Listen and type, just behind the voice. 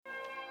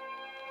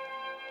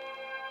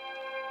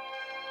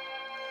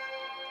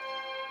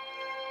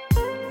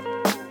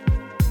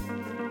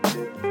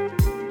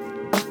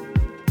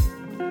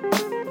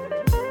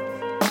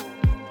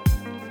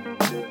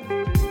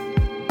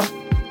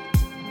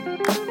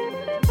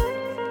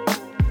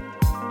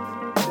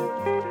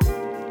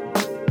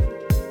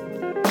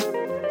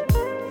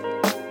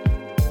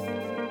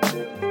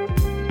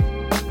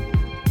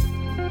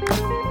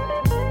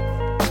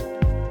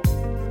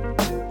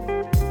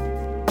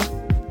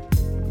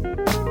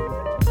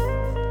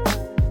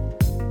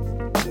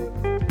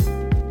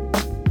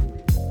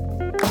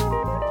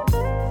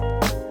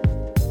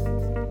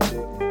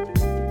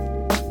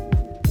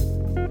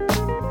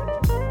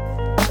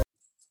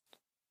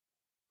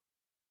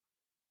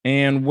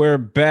And we're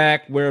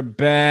back. We're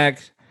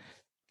back.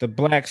 The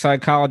Black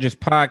Psychologist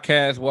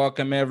Podcast.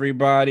 Welcome,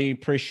 everybody.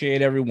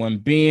 Appreciate everyone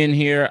being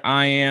here.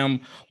 I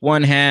am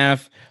one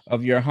half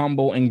of your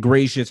humble and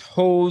gracious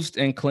host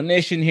and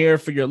clinician here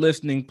for your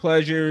listening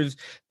pleasures,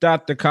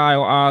 Dr.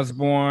 Kyle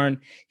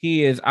Osborne.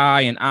 He is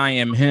I and I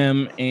am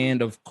him.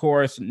 And of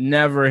course,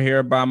 never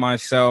here by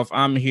myself.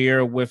 I'm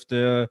here with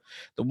the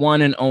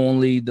one and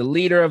only, the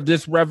leader of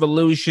this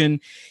revolution.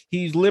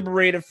 He's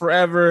liberated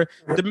forever,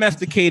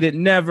 domesticated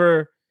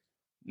never.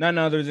 None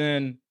other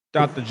than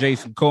Dr.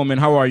 Jason Coleman.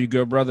 How are you,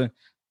 good brother?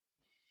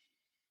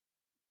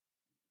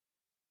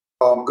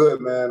 I'm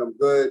good, man. I'm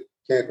good.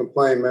 Can't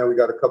complain, man. We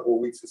got a couple of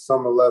weeks of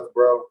summer left,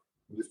 bro.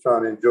 I'm just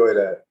trying to enjoy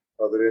that.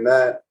 Other than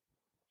that,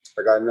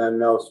 I got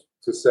nothing else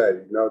to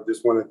say.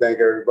 Just want to thank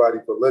everybody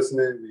for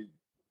listening. We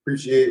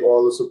appreciate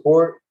all the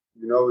support.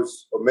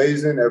 It's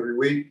amazing every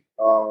week.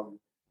 We're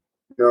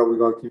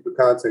going to keep the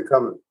content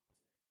coming.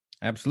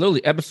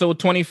 Absolutely. Episode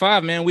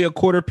 25, man. We a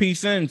quarter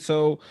piece in.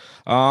 So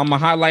I'm going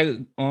to highlight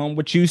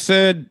what you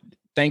said.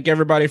 Thank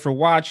everybody for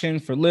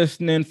watching, for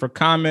listening, for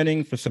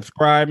commenting, for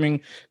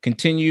subscribing.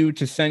 Continue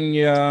to send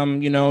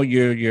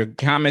your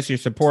comments, your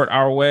support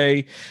our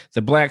way.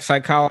 The Black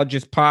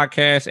Psychologist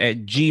Podcast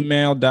at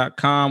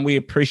gmail.com. We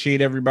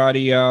appreciate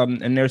everybody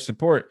and their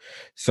support.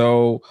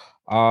 So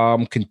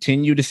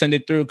continue to send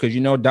it through because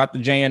Dr.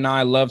 J and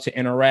I love to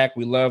interact.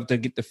 We love to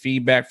get the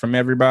feedback from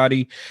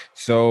everybody.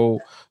 So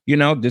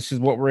this is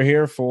what we're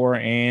here for.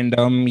 And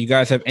you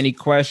guys have any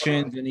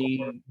questions,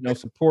 any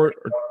support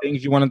or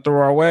things you want to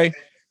throw our way,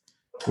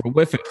 we're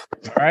with it.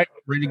 All right,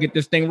 ready to get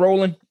this thing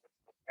rolling?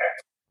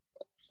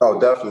 Oh,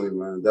 definitely,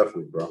 man.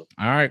 Definitely, bro.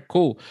 All right,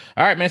 cool.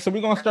 All right, man. So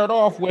we're gonna start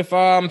off with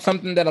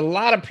something that a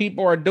lot of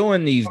people are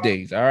doing these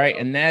days. All right,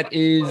 and that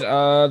is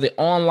the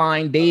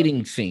online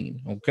dating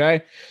scene.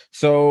 Okay,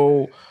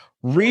 so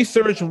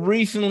research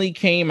recently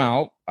came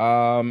out,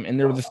 and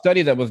there was a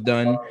study that was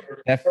done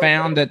that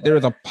found that there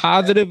is a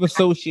positive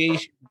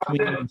association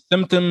between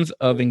symptoms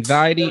of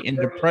anxiety and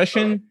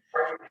depression,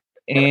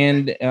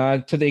 and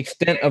to the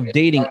extent of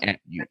dating app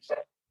use.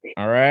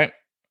 All right,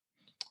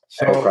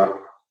 so. Okay.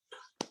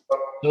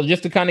 So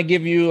just to kind of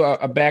give you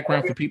a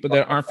background for people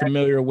that aren't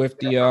familiar with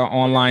the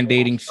online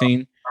dating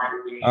scene,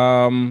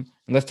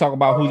 let's talk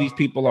about who these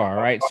people are.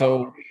 All right.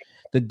 So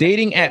the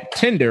dating app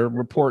Tinder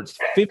reports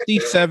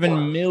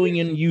 57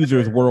 million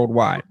users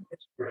worldwide.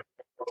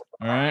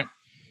 All right.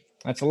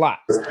 That's a lot.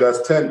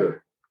 That's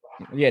Tinder.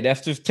 Yeah,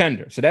 that's just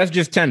Tinder. So that's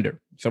just Tinder.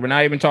 So we're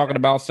not even talking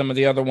about some of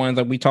the other ones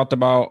that we talked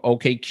about.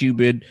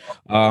 OkCupid,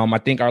 I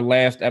think our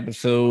last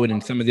episode,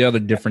 and some of the other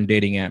different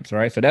dating apps. All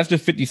right. So that's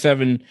just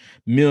 57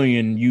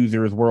 million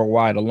users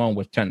worldwide, along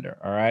with Tinder.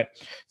 All right.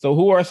 So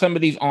who are some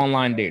of these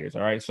online daters?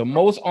 All right. So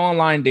most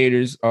online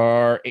daters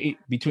are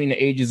between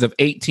the ages of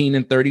 18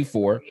 and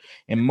 34,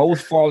 and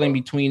most falling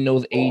between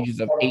those ages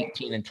of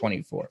 18 and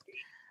 24.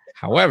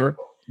 However,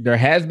 there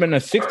has been a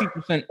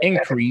 60%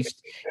 increase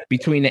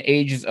between the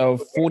ages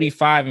of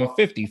 45 and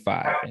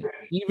 55. And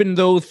even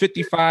those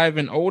 55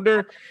 and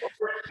older,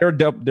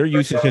 their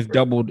usage has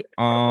doubled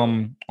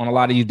on a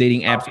lot of these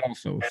dating apps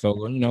also. So,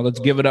 let's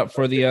give it up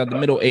for the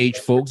middle-aged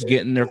folks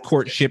getting their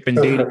courtship and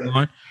dating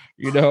on,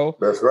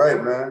 That's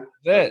right, man.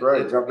 That's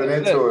right. Jumping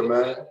into it,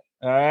 man.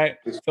 All right.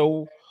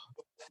 So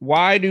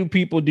why do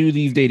people do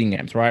these dating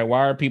apps, right?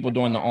 Why are people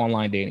doing the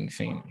online dating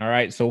scene? All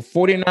right. So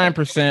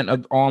 49%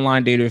 of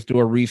online daters through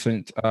a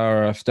recent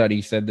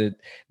study said that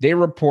they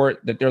report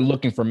that they're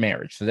looking for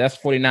marriage. So that's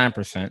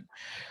 49%.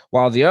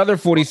 While the other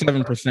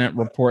 47%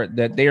 report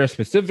that they are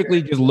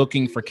specifically just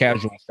looking for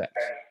casual sex.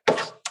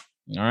 All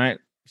right.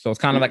 So it's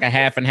kind of like a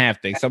half and half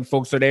thing. Some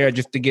folks are there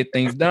just to get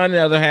things done. The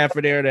other half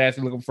are there to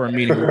actually looking for a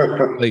meaningful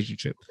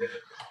relationship.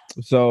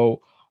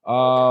 So,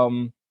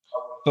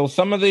 so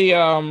some of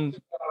the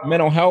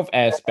mental health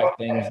aspect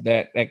things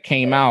that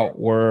came out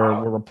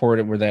were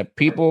reported were that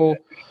people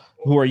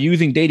who are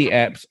using dating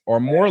apps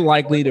are more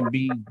likely to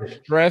be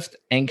stressed,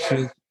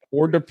 anxious,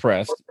 or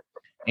depressed.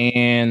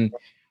 And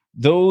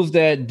those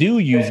that do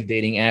use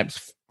dating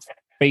apps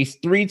face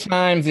 3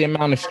 times the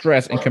amount of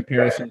stress in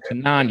comparison to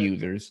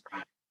non-users.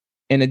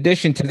 In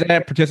addition to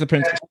that,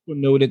 participants also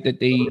noted that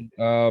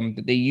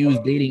they use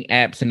dating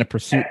apps in the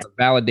pursuit of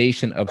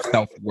validation of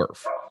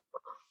self-worth.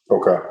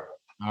 Okay.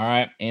 All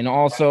right. And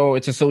also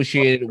it's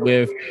associated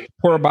with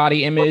poor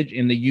body image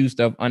and the use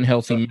of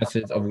unhealthy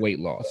methods of weight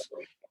loss.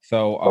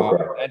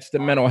 So that's the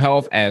mental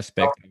health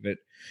aspect of it.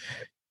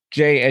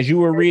 Jay, as you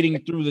were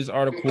reading through this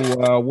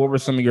article, what were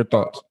some of your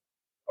thoughts?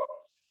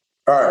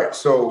 All right.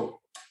 So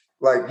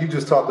like you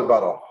just talked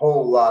about a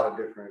whole lot of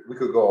different, we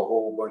could go a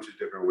whole bunch of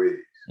different ways,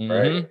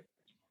 right?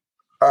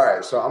 All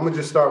right. So I'm going to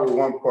just start with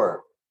one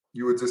part.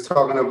 You were just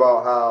talking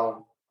about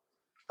how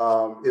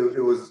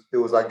it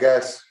was, I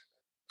guess,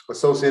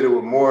 associated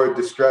with more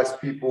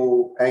distressed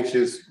people,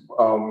 anxious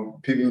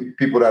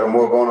people that are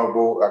more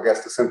vulnerable, I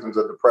guess, to symptoms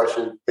of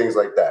depression, things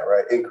like that,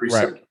 right? Increased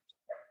symptoms.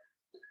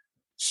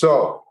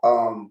 So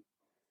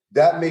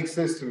that makes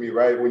sense to me,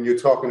 right? When you're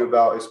talking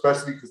about,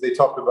 especially because they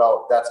talked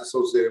about that's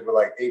associated with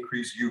like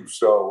increased use.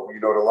 So,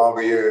 the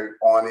longer you're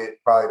on it,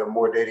 probably the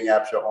more dating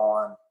apps you're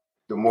on,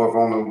 the more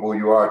vulnerable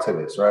you are to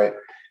this, right?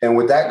 And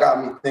what that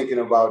got me thinking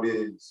about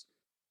is,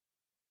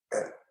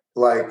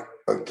 like,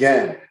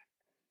 again,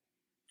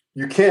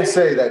 you can't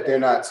say that they're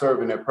not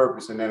serving their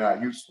purpose and they're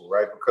not useful,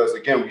 right? Because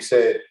again, we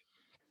said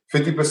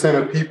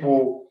 50% of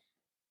people,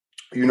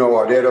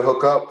 are there to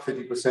hook up.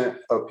 50%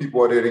 of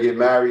people are there to get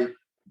married.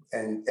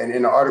 And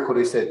in the article,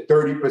 they said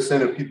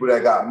 30% of people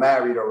that got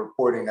married are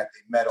reporting that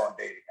they met on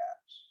dating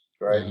apps,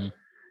 right? Mm-hmm.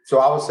 So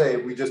I would say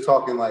if we just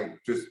talking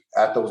like just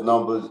at those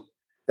numbers,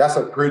 that's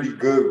a pretty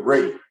good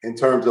rate in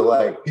terms of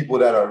like people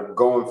that are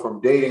going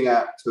from dating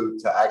app to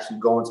actually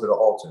going to the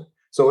altar.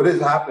 So it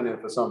is happening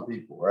for some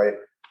people, right?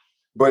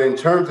 But in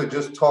terms of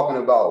just talking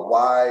about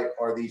why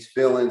are these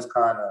feelings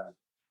kind of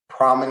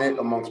prominent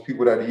amongst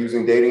people that are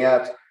using dating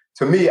apps,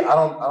 to me, I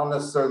don't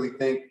necessarily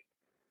think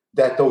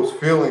that those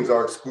feelings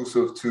are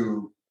exclusive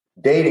to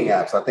dating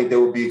apps. I think they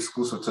would be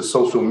exclusive to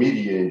social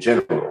media in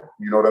general.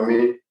 You know what I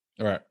mean?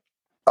 Right.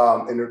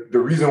 And the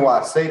reason why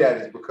I say that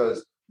is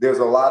because there's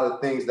a lot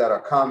of things that are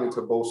common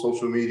to both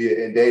social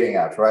media and dating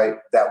apps, right?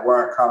 That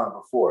weren't common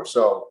before.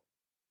 So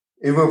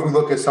even if we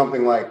look at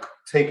something like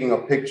taking a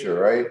picture,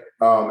 right?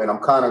 And I'm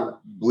kind of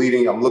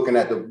bleeding. I'm looking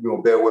at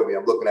bear with me.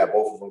 I'm looking at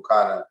both of them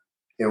kind of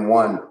in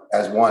one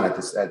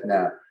at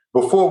now.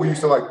 Before we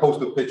used to like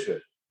post a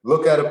picture,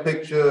 look at a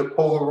picture,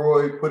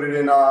 Polaroid, put it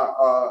in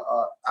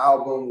our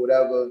album,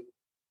 whatever.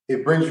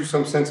 It brings you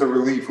some sense of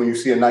relief when you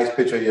see a nice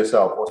picture of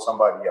yourself or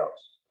somebody else.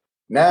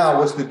 Now,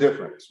 what's the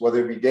difference?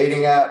 Whether it be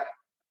dating app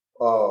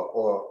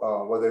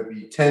or whether it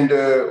be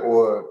Tinder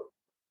or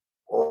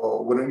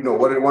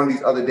what are one of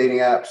these other dating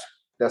apps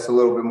that's a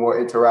little bit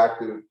more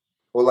interactive,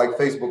 or like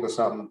Facebook or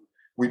something.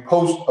 We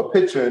post a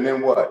picture and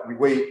then what? We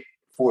wait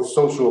for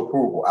social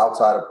approval,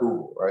 outside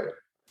approval, right?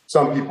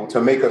 Some people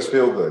to make us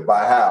feel good.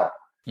 By how?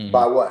 Mm-hmm.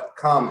 By what?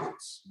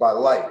 Comments, by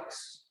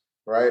likes,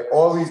 right?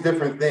 All these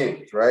different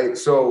things, right?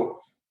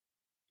 So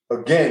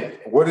again,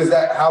 what is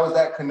that? How is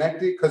that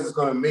connected? Because it's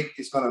gonna make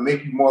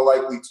you more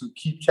likely to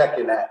keep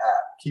checking that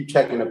app, keep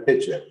checking the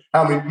picture.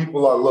 How many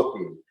people are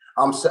looking?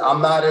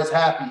 I'm not as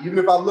happy, even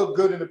if I look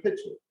good in the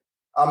picture.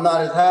 I'm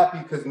not as happy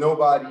because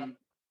nobody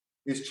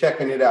is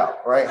checking it out,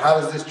 right? How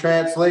does this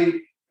translate?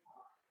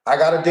 I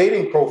got a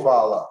dating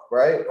profile up,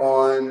 right?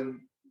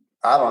 On,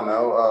 I don't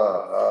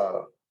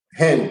know,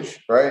 Hinge,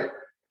 right?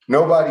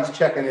 Nobody's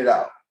checking it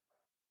out.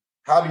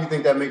 How do you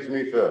think that makes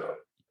me feel,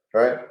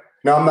 right?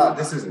 Now,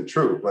 this isn't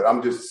true, but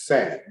I'm just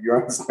saying. You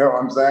understand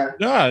what I'm saying?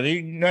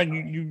 No,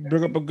 you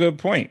bring up a good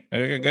point.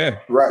 Okay.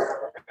 Right.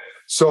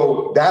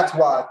 So that's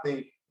why I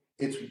think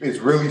it's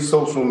really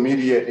social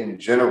media in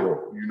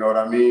general. You know what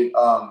I mean?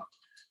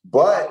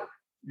 But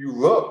you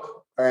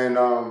look, and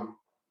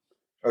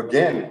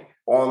again,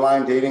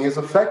 online dating is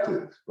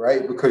effective,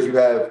 right? Because you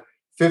have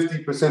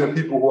 50% of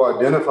people who are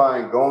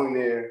identifying going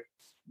there,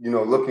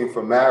 looking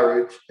for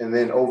marriage. And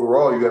then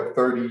overall, you have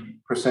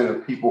 30%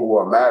 of people who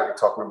are married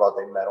talking about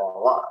they met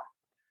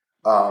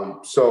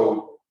online.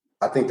 So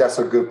I think that's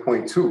a good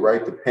point too,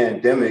 right? The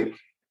pandemic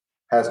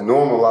has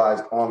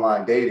normalized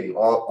online dating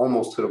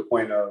almost to the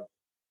point of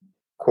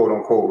quote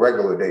unquote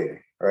regular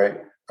dating,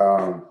 right?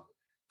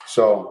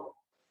 So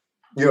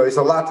it's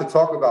a lot to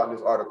talk about in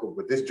this article,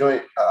 but this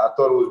joint, I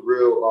thought it was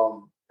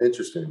real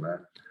interesting, man.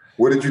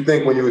 What did you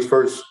think when you was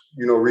first,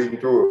 reading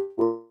through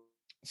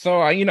it? So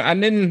I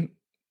didn't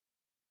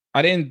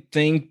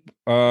think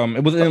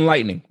it was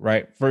enlightening,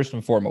 right? First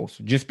and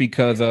foremost, just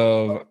because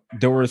of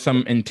there were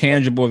some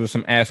intangibles or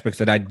some aspects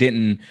that I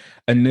didn't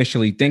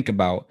initially think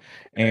about.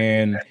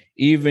 And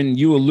even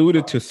you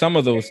alluded to some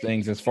of those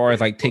things as far as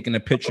like taking the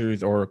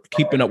pictures or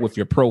keeping up with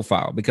your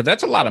profile, because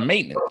that's a lot of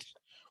maintenance,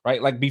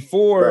 right? Like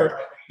before,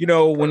 Right.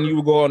 When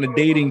you go on a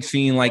dating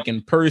scene, like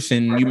in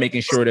person, you're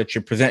making sure that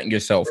you're presenting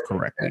yourself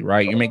correctly,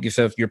 right?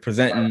 You're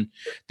presenting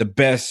the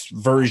best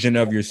version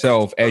of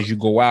yourself as you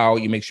go out.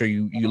 You make sure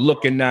you're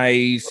looking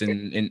nice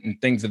and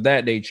things of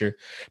that nature.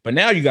 But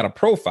now you got a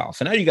profile.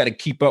 So now you got to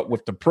keep up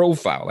with the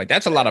profile. Like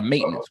that's a lot of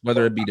maintenance,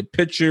 whether it be the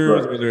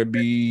pictures, Right. whether it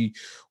be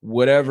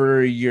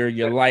whatever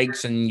your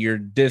likes and your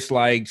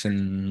dislikes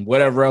and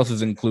whatever else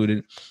is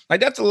included.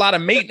 Like that's a lot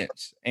of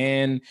maintenance.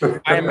 And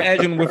I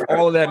imagine with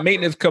all of that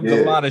maintenance comes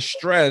a lot of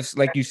stress.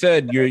 Like you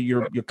said,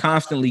 you're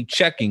constantly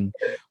checking,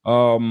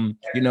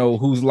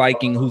 who's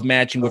liking, who's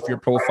matching with your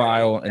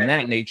profile and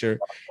that nature.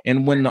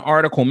 And when the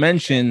article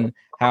mentioned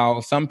how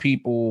some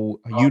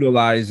people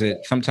utilize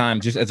it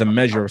sometimes just as a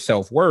measure of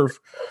self-worth,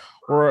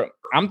 or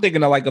I'm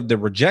thinking of the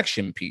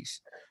rejection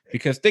piece,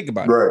 because think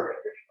about it,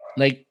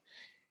 like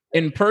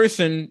in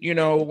person,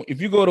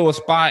 if you go to a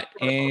spot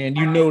and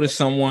you notice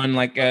someone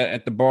like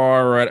at the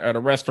bar or at a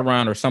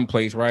restaurant or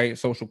someplace, right,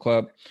 social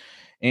club,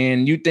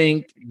 and you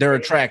think they're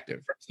attractive.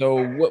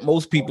 So what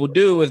most people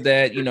do is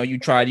that, you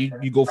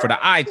go for the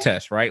eye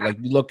test, right? Like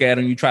you look at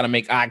them, you try to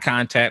make eye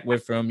contact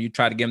with them, you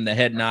try to give them the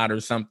head nod or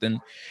something.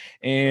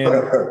 And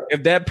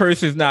if that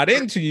person's not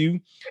into you,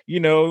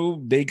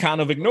 they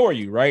kind of ignore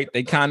you, right?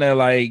 They kind of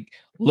like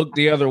look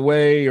the other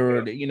way,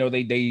 or,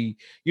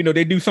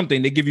 they do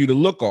something, they give you the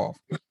look off,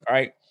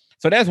 right?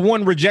 So that's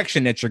one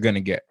rejection that you're going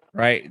to get,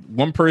 right?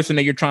 One person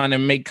that you're trying to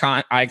make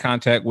eye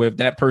contact with,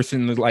 that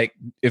person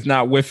is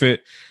not with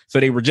it, so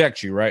they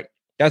reject you, right?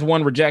 That's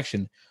one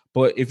rejection.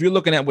 But if you're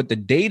looking at with the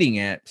dating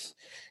apps,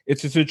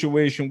 it's a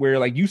situation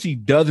where you see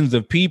dozens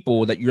of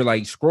people that you're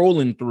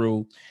scrolling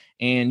through,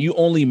 and you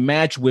only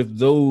match with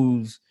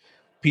those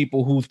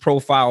people whose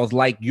profiles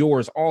like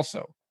yours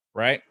also,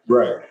 right?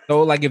 Right.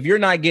 So if you're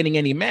not getting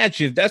any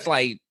matches, that's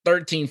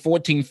 13,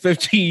 14,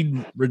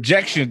 15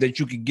 rejections that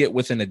you could get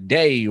within a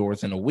day or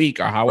within a week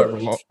or however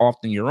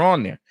often you're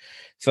on there.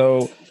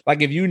 So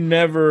if you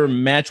never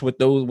match with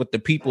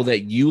the people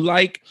that you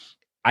like,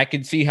 I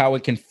can see how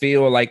it can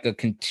feel like a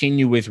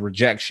continuous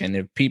rejection.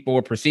 If people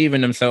are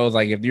perceiving themselves,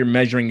 if you're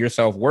measuring your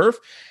self-worth,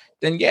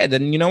 then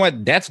you know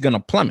what? That's going to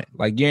plummet.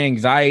 Your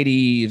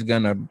anxiety is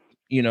going to,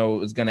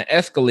 is going to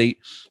escalate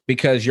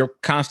because you're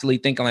constantly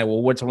thinking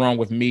well, what's wrong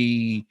with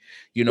me?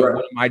 What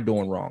am I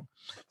doing wrong?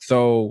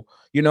 So,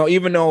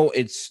 even though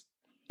it's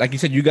like you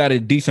said, you got a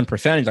decent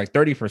percentage,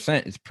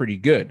 30% is pretty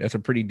good. That's a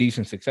pretty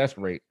decent success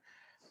rate.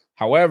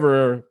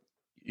 However,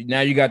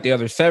 now you got the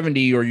other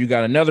 70, or you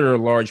got another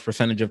large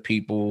percentage of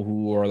people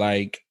who are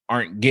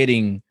aren't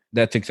getting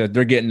that success.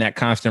 They're getting that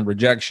constant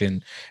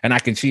rejection. And I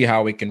can see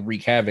how it can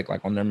wreak havoc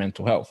on their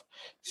mental health.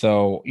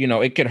 So,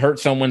 it could hurt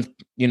someone's,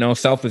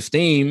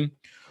 self-esteem,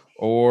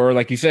 or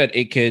like you said,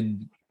 it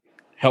could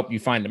help you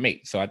find a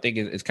mate. So I think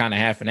it's kind of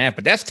half and half,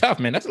 but that's tough,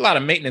 man. That's a lot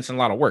of maintenance and a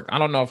lot of work. I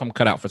don't know if I'm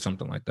cut out for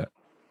something like that.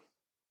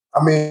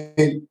 I mean,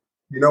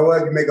 you know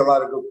what? You make a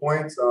lot of good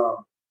points. I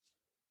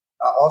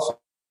also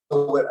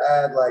would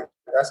add,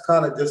 that's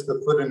kind of just the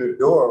foot in the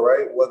door,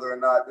 right? Whether or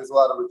not there's a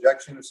lot of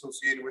rejection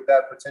associated with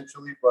that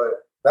potentially, but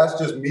that's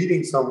just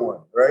meeting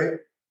someone, right?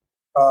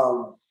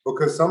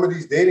 Because some of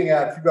these dating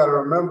apps, you got to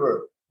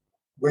remember,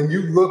 when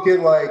you look at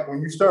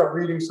when you start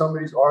reading some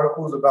of these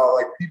articles about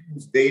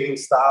people's dating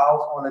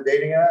styles on the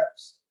dating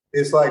apps,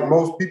 it's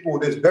most people,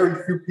 there's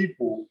very few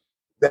people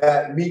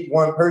that meet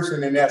one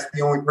person and that's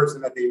the only person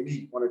that they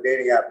meet on a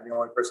dating app and the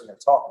only person they're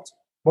talking to.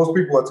 Most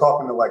people are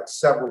talking to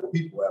several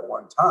people at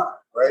one time,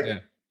 right? Yeah.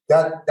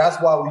 That's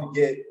why we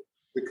get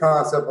the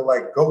concept of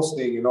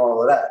ghosting and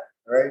all of that,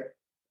 right?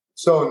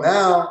 So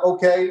now,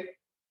 okay,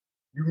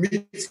 you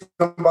meet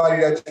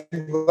somebody that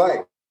you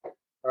like, all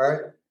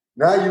right?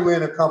 Now you're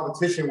in a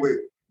competition with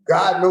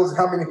God knows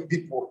how many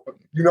people,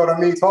 you know what I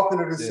mean? Talking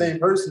to the same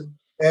person.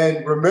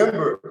 And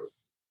remember,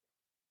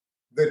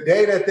 the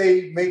day that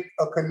they make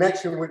a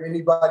connection with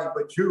anybody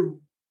but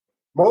you,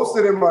 most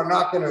of them are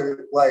not going to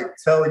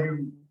tell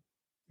you,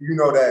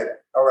 that,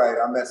 all right,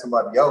 I met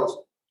somebody else.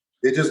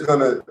 They're just going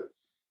to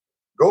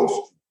ghost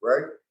you,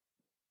 right?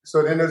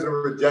 So then there's a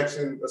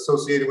rejection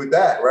associated with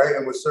that, right?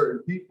 And with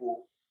certain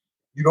people,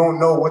 you don't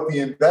know what the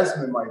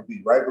investment might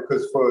be, right?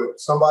 Because for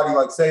somebody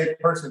say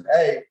person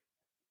A,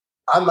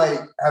 I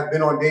might have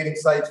been on dating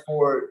sites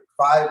for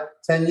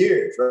 5-10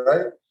 years,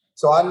 right?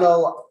 So I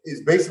know it's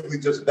basically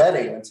just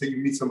vetting until you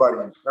meet somebody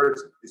in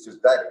person. It's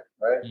just vetting,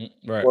 right?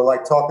 Right.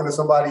 Or talking to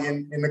somebody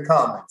in the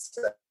comments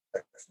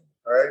section,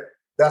 right?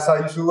 That's how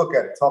you should look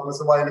at it, talking to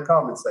somebody in the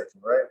comments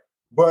section, right?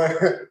 But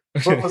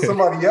for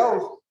somebody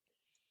else,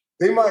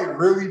 they might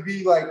really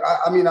be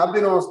I mean, I've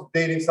been on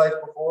dating sites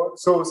before.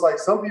 So it's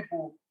some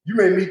people, you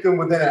may meet them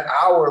within an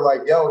hour,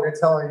 they're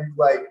telling you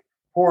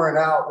pouring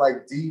out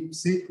deep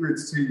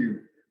secrets to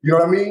you. You know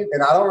what I mean?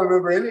 And I don't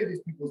remember any of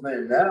these people's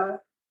names now.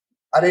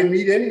 I didn't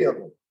meet any of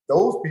them.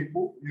 Those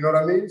people, you know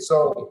what I mean?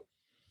 So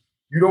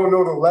you don't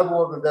know the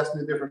level of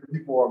investment different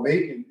people are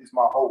making is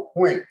my whole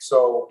point.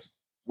 So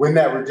when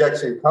that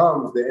rejection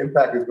comes, the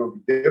impact is going to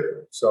be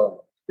different.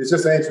 So it's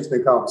just an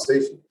interesting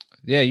conversation.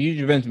 Yeah,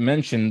 you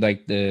mentioned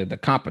the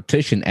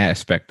competition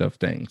aspect of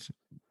things,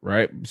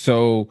 right?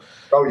 So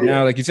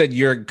now, like you said,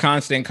 you're in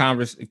constant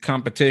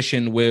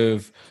competition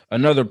with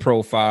another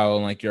profile,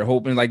 and you're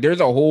hoping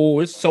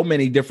there's so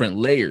many different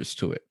layers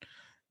to it,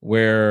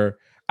 where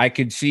I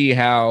could see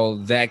how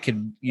that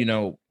could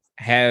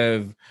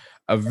have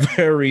a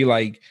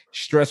very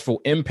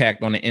stressful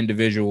impact on an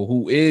individual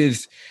who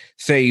is,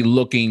 say,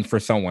 looking for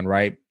someone,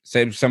 right?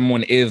 Say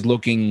someone is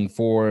looking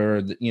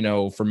for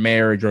for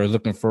marriage or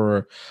looking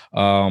for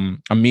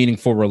a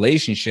meaningful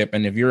relationship,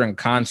 and if you're in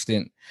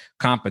constant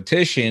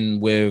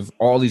competition with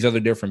all these other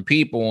different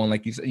people, and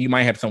like you said, you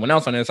might have someone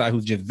else on the other side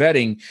who's just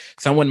vetting,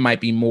 someone might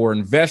be more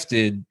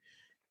invested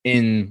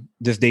in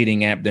this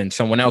dating app than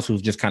someone else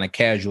who's just kind of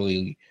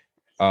casually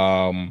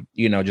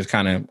just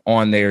kind of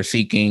on there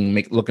seeking,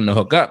 looking to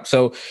hook up.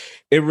 So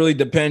it really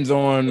depends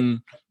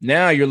on,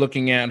 now you're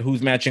looking at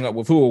who's matching up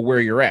with who or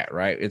where you're at,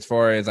 right? As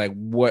far as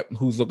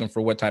who's looking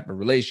for what type of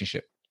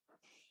relationship.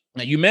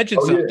 Now you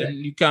mentioned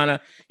something,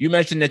 you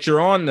mentioned that you're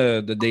on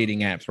the dating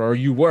apps, or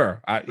you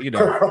were,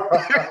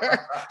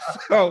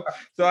 so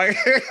I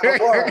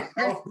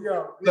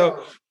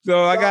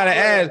gotta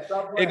ask,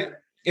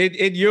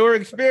 in your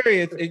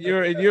experience,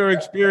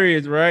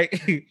 right?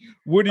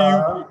 What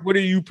do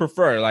you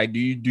prefer? Do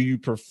you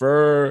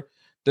prefer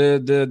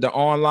the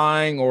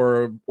online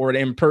or the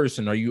in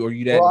person? Are you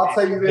that? Well, I'll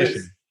tell you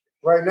this.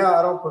 Right now,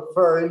 I don't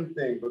prefer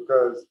anything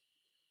because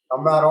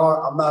I'm not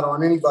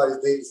on anybody's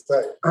dating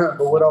site. But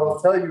what I will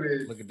tell you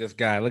is, look at this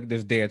guy. Look at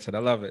this dancing. I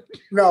love it.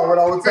 No, what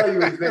I will tell you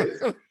is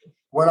this: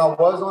 when I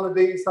was on a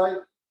dating site,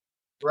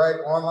 right,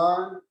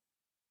 online,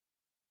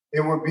 it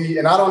would be,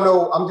 and I don't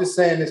know. I'm just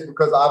saying this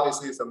because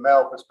obviously it's a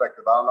male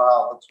perspective. I don't know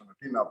how it looks from a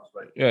female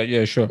perspective.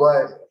 Yeah, sure.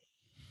 But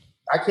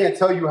I can't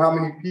tell you how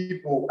many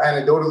people,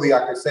 anecdotally,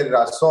 I can say that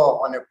I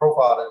saw on their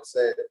profile that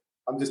said,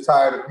 "I'm just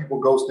tired of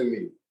people ghosting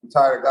me. I'm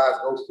tired of guys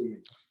ghosting me."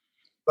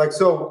 Like,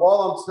 so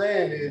all I'm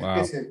saying is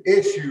It's an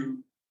issue.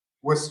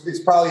 It's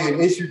probably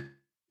an issue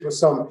for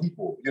some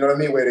people. You know what I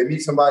mean? Where they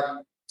meet somebody,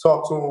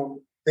 talk to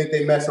them, think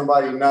they met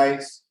somebody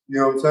nice. You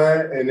know what I'm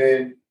saying? And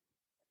then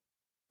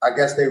I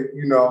guess they,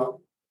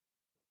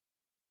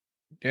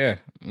 Yeah.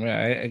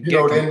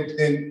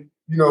 Then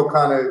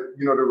kind of,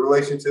 the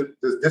relationship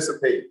just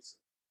dissipates.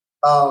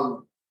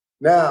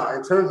 Now,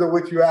 in terms of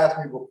what you asked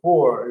me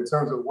before, in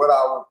terms of what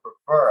I would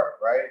prefer,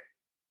 right?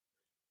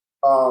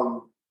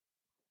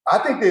 I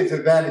think there's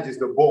advantages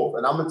to both,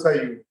 and I'm gonna tell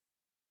you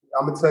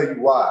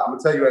why. I'm gonna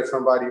tell you as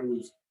somebody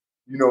who's,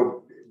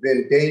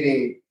 been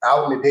dating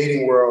out in the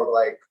dating world,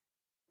 like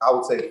I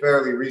would say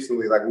fairly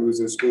recently, like we was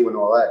in school and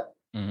all that.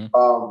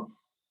 Mm-hmm.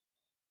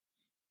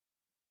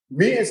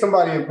 Meeting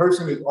somebody in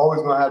person is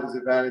always gonna have its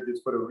advantages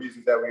for the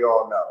reasons that we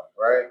all know,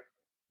 right?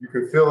 You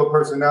can feel a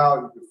person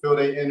out, you can feel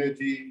their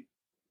energy.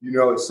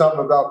 It's something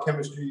about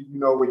chemistry,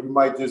 where you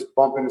might just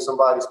bump into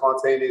somebody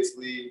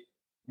spontaneously,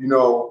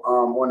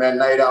 on that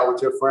night out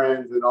with your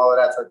friends and all of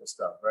that type of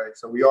stuff, right?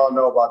 So we all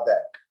know about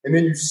that. And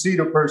then you see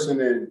the person,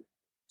 and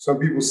some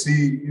people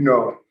see,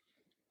 the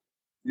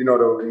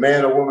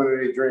man or woman of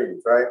their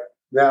dreams, right?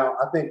 Now,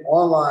 I think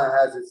online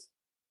has its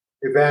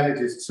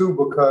advantages too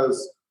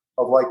because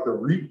of like the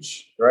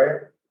reach,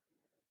 right?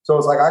 So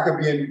it's like I could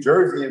be in New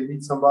Jersey and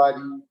meet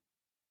somebody,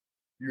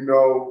 in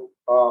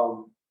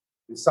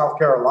South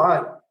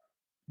Carolina,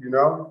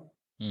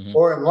 Mm-hmm.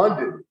 or in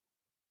London.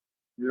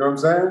 You know what I'm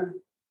saying?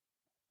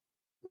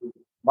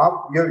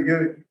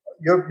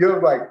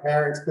 Your like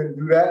parents couldn't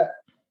do that.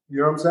 You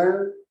know what I'm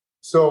saying?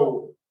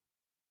 So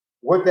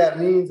what that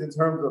means in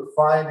terms of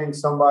finding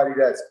somebody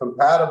that's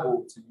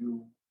compatible to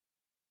you,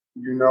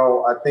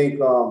 I think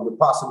the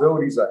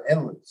possibilities are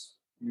endless.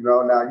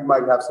 Now you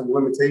might have some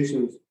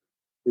limitations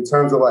in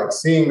terms of like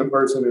seeing the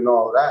person and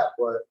all of that,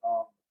 but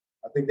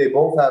I think they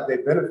both have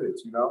their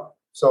benefits,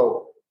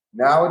 So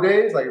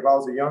nowadays, like if I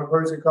was a young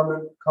person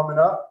coming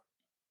up,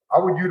 I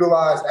would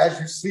utilize, as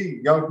you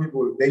see, young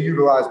people, they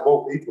utilize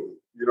both equally.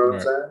 You know what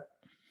I'm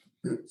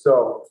saying?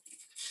 So,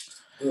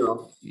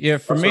 Yeah,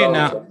 for me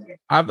now,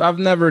 I've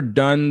never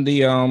done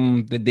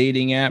the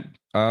dating app.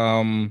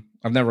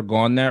 I've never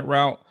gone that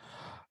route.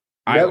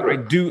 Never.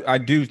 I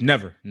do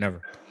never.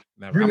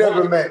 You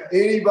never met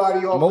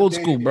anybody off I'm old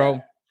school, bro.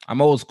 App.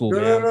 I'm old school,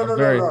 man.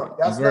 No.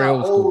 That's not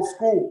old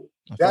school.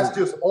 That's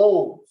just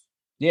old.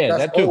 Yeah,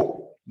 that's that too.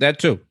 Old. That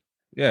too.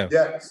 Yeah.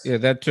 Yes. Yeah,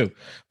 that too.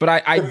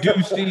 But I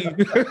do see.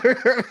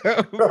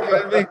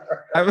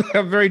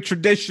 I'm very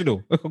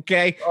traditional.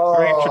 Okay.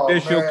 Very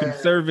traditional,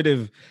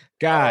 conservative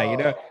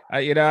guy.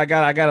 I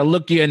gotta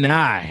look you in the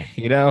eye.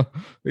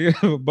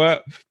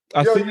 But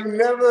you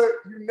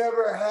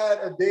never had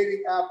a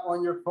dating app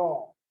on your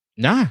phone.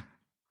 Nah.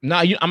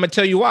 I'm gonna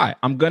tell you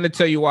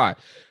why.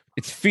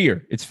 It's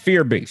fear. It's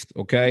fear-based.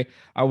 Okay.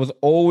 I was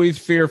always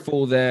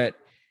fearful that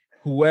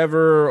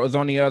whoever was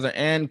on the other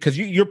end, because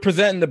you're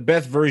presenting the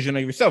best version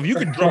of yourself. You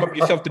can drum up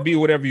yourself to be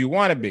whatever you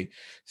want to be.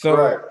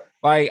 So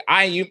like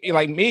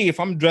me, if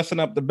I'm dressing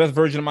up the best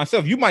version of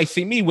myself, you might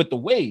see me with the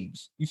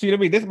waves. You see what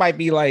I mean? This might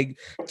be like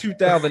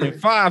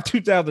 2005,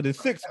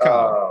 2006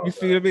 car. You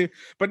see what I mean?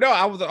 But no,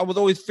 I was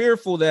always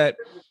fearful that,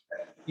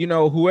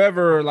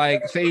 whoever,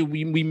 like, say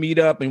we meet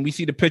up and we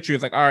see the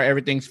pictures, like, all right,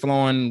 everything's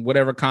flowing,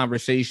 whatever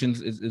conversations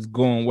is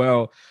going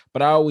well.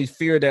 But I always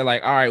fear that,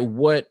 like, all right,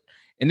 what,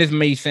 and this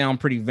may sound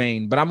pretty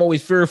vain, but I'm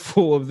always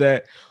fearful of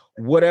that.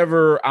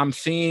 Whatever I'm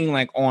seeing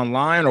like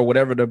online or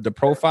whatever the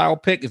profile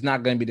pic is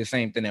not going to be the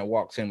same thing that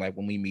walks in like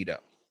when we meet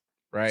up.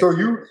 Right. So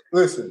you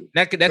listen.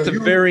 That's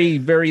very,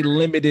 very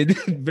limited,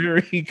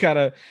 very kind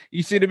of,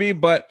 you see what I mean?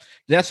 But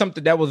that's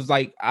something that was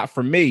like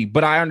for me.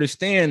 But I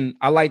understand.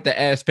 I like the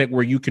aspect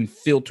where you can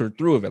filter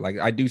through of it. Like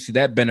I do see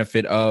that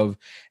benefit of,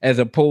 as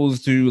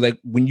opposed to like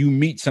when you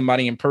meet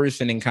somebody in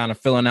person and kind of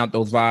filling out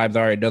those vibes.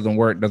 All right, doesn't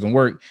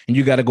work, and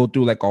you got to go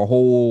through like a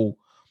whole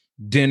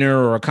dinner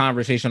or a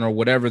conversation or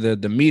whatever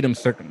the meeting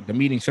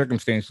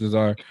circumstances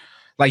are.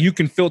 Like you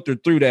can filter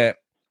through that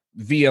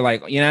via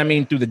like, you know what I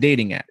mean, through the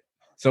dating app.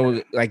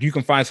 So like you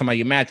can find somebody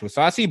you match with.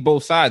 So I see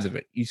both sides of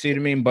it. You see what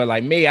I mean? But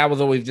like me, I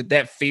was always just,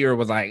 that fear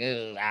was like,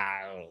 like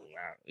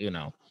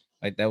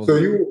that was. So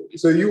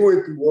you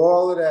went through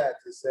all of that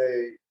to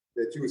say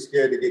that you were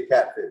scared to get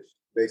catfish.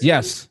 Basically.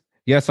 Yes.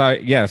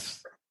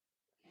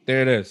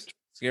 There it is.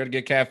 Scared to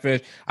get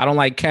catfish. I don't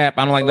like cap.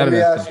 I don't like none of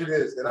that. Let me ask you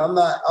this, and I'm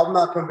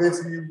not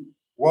convincing you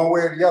one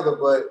way or the other,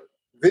 but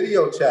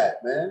video chat,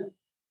 man.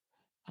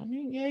 I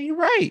mean, yeah, you're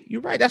right.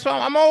 You're right. That's why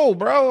I'm old,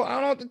 bro. I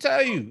don't know what to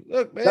tell you.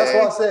 Look, man. That's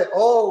why I said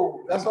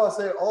old. That's why I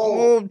said old. I'm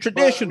old,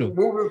 traditional.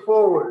 Moving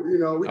forward,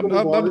 we can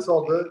move on. It's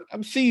all good.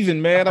 I'm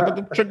seasoned, man. I'm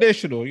a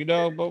traditional,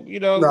 but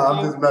No,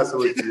 I'm just messing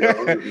with you.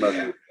 I'm just messing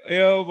with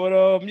you.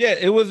 But yeah,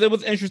 it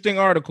was interesting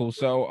article.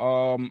 So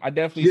I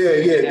definitely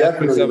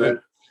definitely, man.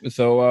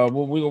 So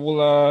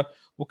we'll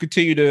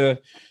continue to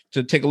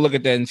take a look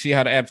at that and see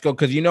how the apps go.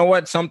 Because you know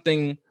what,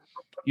 something,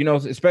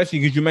 especially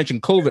because you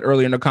mentioned COVID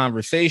earlier in the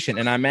conversation,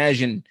 and I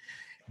imagine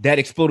that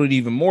exploded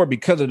even more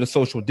because of the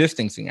social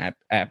distancing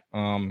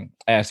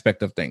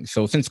aspect of things.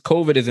 So since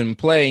COVID is in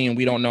play and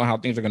we don't know how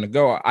things are going to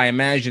go, I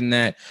imagine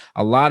that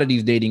a lot of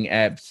these dating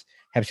apps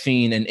have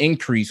seen an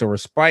increase or a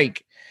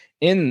spike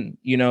in,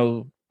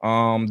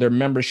 their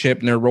membership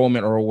and their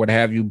enrollment or what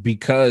have you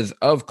because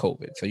of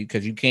COVID. So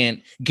because you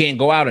can't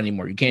go out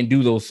anymore. You can't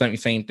do those same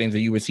things that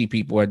you would see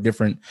people at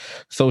different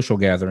social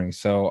gatherings.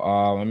 So,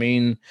 I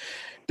mean,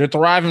 they're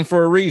thriving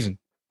for a reason.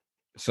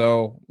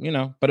 So,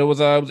 but it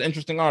was an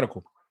interesting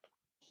article.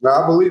 No,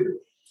 I believe it.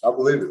 All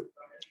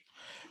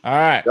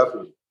right.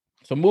 Definitely.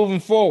 So moving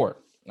forward.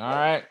 All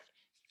right.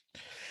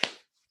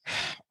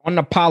 On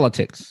the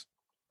politics.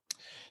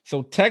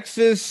 So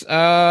Texas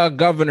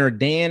Governor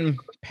Dan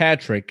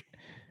Patrick,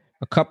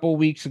 a couple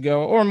weeks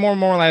ago, or more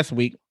last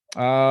week,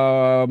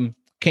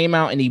 came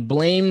out and he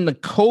blamed the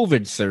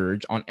COVID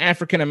surge on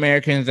African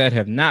Americans that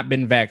have not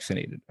been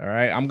vaccinated. All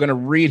right. I'm going to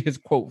read his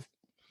quote.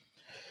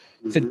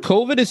 Said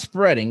COVID is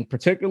spreading,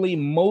 particularly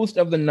most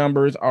of the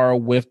numbers are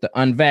with the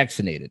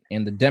unvaccinated,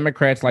 and the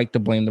Democrats like to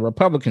blame the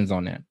Republicans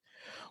on that.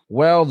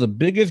 Well, the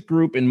biggest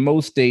group in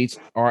most states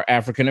are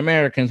African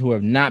Americans who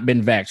have not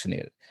been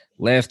vaccinated.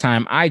 Last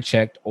time I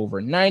checked,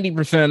 over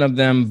 90% of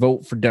them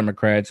vote for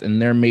Democrats in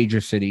their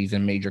major cities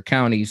and major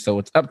counties. So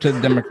it's up to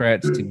the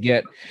Democrats to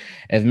get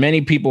as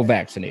many people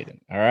vaccinated.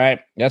 All right.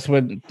 That's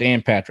what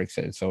Dan Patrick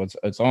said. So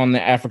it's on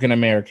the African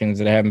Americans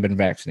that haven't been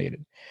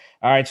vaccinated.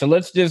 All right, so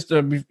let's just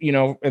as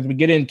we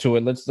get into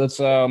it, let's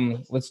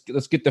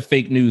get the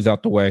fake news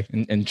out the way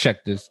and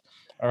check this.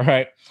 All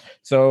right,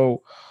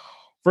 so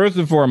first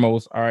and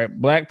foremost, all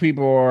right, Black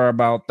people are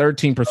about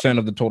 13%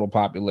 of the total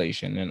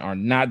population and are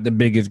not the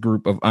biggest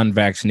group of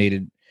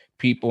unvaccinated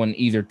people in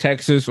either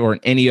Texas or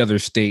in any other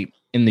state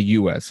in the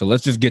U.S. So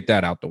let's just get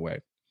that out the way.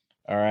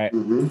 All right.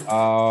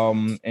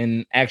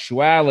 In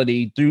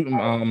actuality, through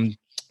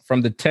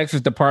from the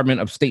Texas Department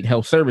of State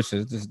Health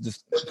Services,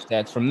 this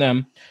stats from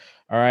them.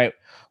 All right.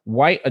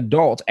 White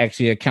adults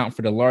actually account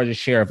for the largest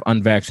share of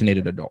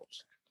unvaccinated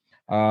adults.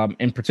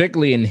 And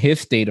particularly in his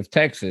state of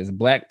Texas,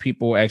 Black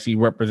people actually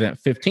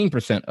represent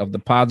 15% of the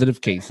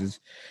positive cases.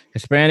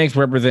 Hispanics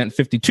represent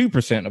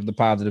 52% of the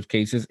positive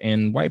cases,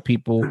 and white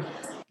people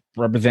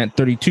represent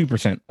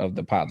 32% of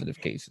the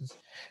positive cases.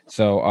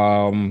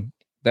 So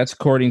that's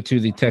according to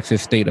the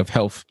Texas State of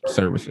Health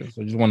Services.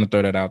 So I just want to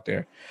throw that out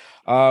there.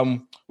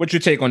 What's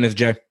your take on this,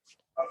 Jay?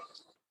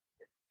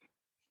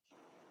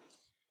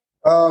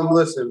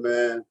 Listen,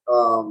 man, we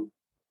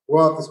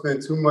won't have to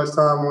spend too much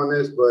time on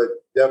this, but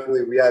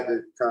definitely we had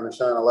to kind of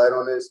shine a light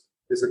on this.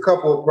 There's a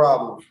couple of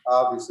problems,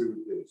 obviously,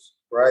 with this,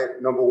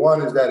 right? Number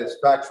one is that it's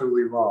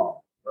factually wrong,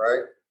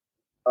 right?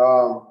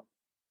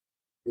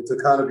 And to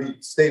kind of be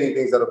stating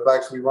things that are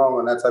factually wrong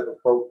on that type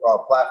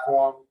of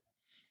platform,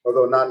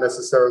 although not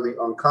necessarily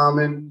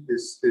uncommon,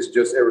 is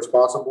just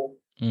irresponsible.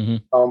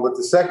 But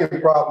the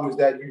second problem is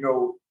that,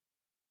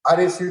 I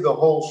didn't see the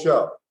whole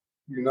show.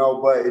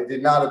 But it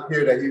did not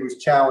appear that he was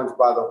challenged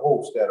by the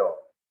host at all.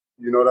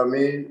 You know what I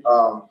mean?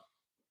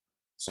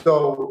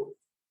 So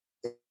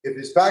if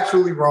it's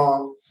factually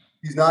wrong,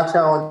 he's not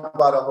challenged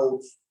by the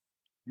host.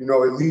 It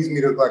leads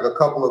me to like a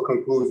couple of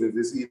conclusions.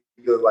 It's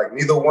either like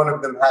neither one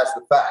of them has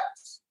the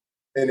facts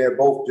and they're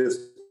both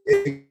just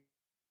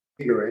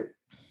ignorant,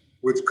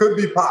 which could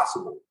be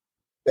possible,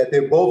 that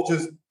they're both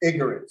just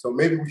ignorant. So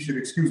maybe we should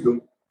excuse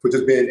them for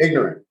just being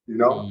ignorant,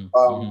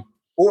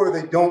 or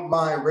they don't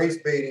mind race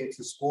baiting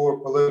to score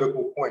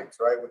political points,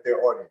 right, with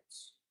their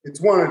audience.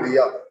 It's one or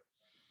the other.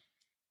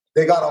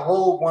 They got to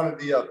hold one or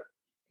the other,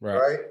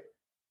 right?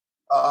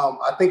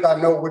 I think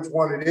I know which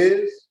one it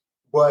is,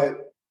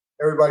 but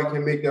everybody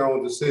can make their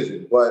own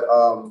decision. But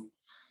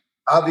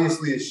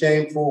obviously, it's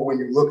shameful when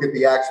you look at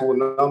the actual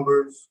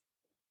numbers.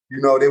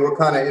 They were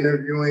kind of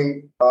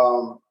interviewing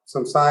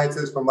some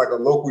scientists from like a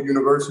local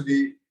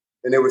university,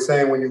 and they were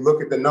saying when you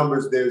look at the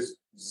numbers, there's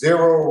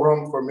zero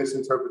room for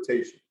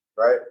misinterpretation.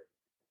 Right.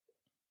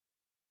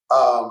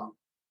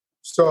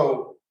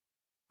 So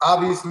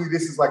obviously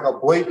this is like a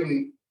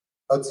blatant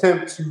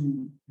attempt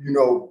to,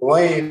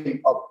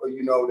 blame,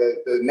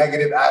 the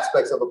negative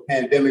aspects of a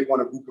pandemic on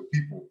a group of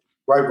people,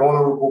 right?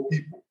 Vulnerable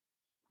people.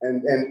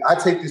 And I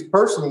take this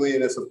personally,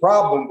 and it's a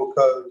problem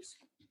because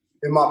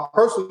in my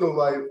personal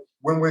life,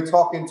 when we're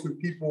talking to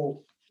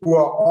people who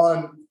are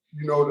on,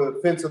 the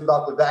fence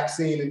about the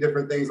vaccine and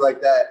different things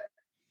like that,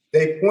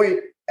 they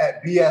point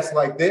at BS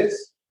like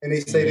this. And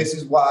they say this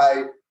is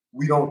why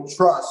we don't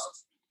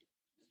trust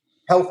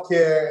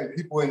healthcare and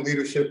people in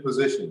leadership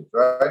positions,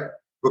 right?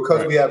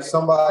 Because we have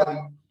somebody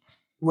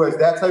who has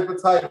that type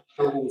of title,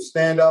 who will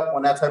stand up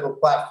on that type of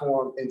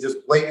platform and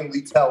just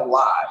blatantly tell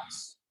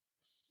lies,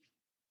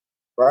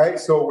 right?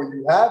 So when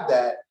you have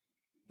that,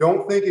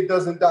 don't think it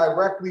doesn't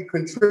directly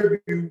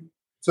contribute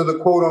to the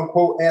quote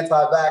unquote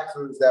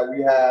anti-vaxxers that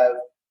we have,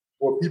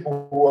 or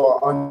people who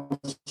are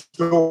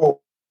unsure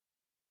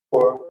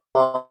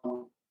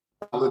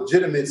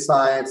legitimate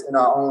science in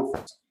our own,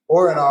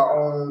 or in our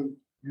own,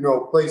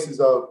 places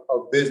of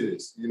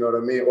business, you know what I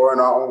mean? Or in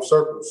our own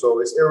circles. So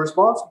it's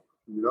irresponsible,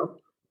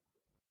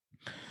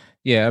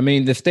 Yeah, I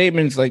mean the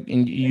statements, like,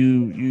 and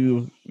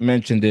you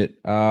mentioned it,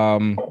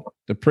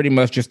 they're pretty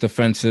much just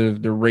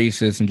offensive, they're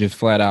racist and just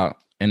flat out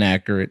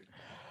inaccurate.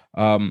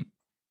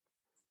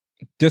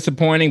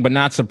 Disappointing, but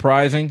not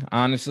surprising,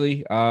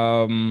 honestly.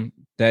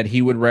 That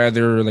he would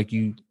rather, like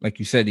you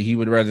said, he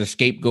would rather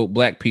scapegoat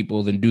black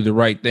people than do the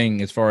right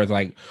thing as far as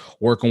like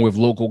working with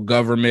local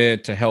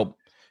government to help,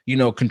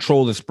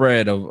 control the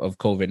spread of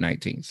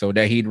COVID-19. So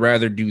that he'd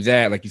rather do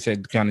that, like you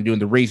said, kind of doing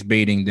the race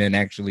baiting than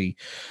actually,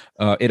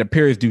 it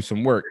appears, do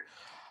some work.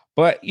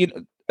 But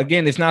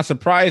again, it's not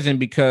surprising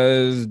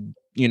because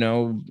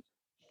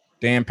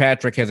Dan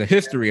Patrick has a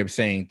history of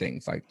saying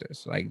things like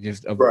this, like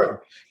just right.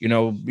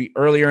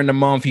 Earlier in the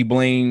month, he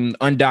blamed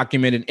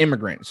undocumented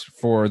immigrants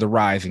for the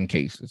rise in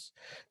cases.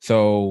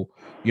 So,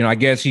 I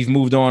guess he's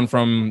moved on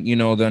from, the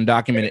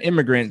undocumented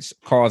immigrants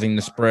causing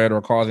the spread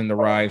or causing the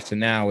rise to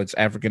now it's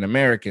African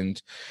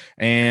Americans.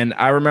 And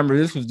I remember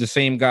this was the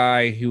same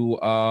guy who,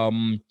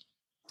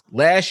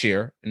 last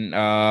year, and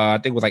I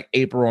think it was like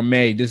April or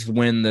May. This is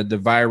when the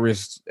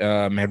virus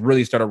had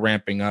really started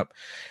ramping up.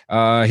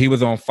 He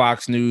was on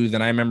Fox News,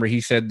 and I remember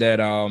he said that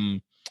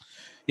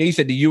he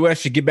said the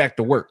U.S. should get back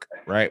to work,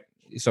 right?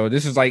 So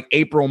this is like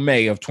April,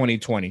 May of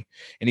 2020,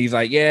 and he's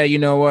like, yeah, you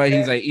know what?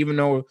 He's like, even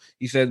though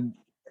he said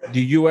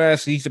the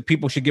U.S., he said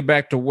people should get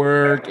back to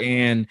work,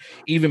 and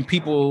even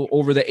people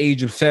over the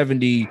age of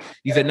 70,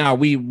 he said, now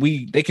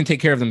they can take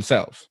care of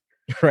themselves.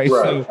 Right.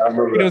 So,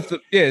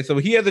 so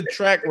he has a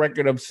track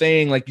record of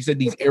saying, like you said,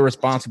 these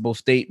irresponsible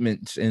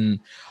statements.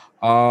 And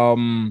so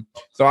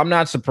I'm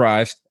not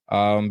surprised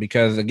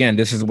because, again,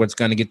 this is what's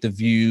going to get the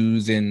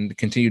views and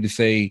continue to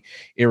say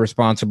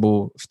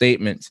irresponsible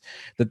statements.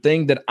 The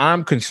thing that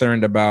I'm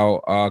concerned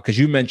about, because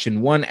you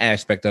mentioned one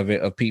aspect of it,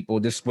 of people,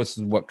 this was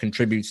what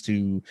contributes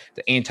to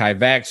the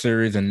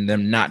anti-vaxxers and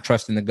them not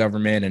trusting the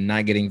government and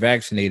not getting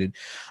vaccinated.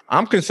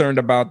 I'm concerned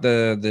about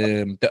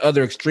the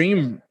other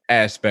extreme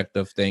aspect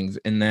of things,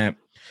 in that,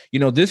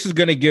 this is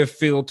going to give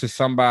fuel to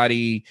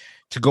somebody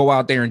to go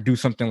out there and do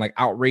something like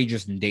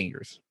outrageous and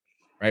dangerous,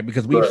 right?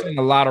 Because we've seen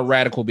a lot of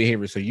radical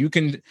behavior. So you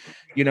can,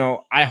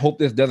 I hope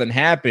this doesn't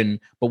happen,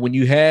 but when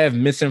you have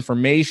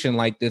misinformation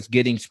like this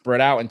getting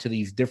spread out into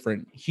these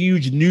different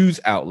huge news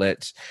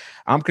outlets,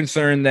 I'm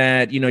concerned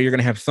that, you're going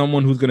to have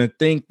someone who's going to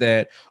think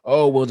that,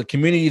 oh, well, the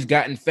community's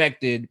got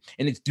infected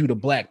and it's due to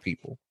black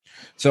people.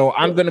 So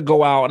I'm going to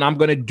go out and I'm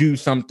going to do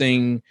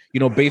something,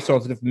 based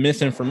off of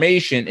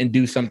misinformation, and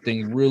do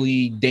something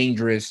really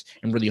dangerous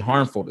and really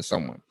harmful to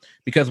someone,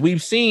 because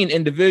we've seen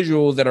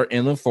individuals that are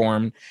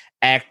ill-informed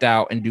act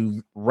out and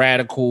do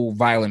radical,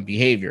 violent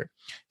behavior.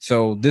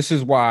 So this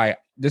is why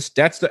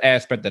that's the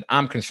aspect that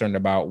I'm concerned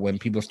about when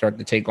people start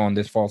to take on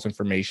this false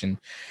information.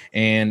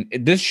 And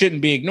this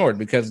shouldn't be ignored,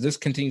 because this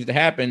continues to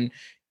happen.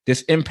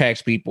 This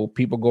impacts people.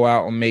 People go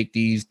out and make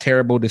these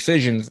terrible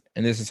decisions,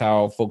 and this is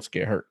how folks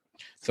get hurt.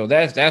 So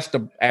that's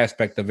the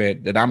aspect of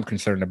it that I'm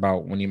concerned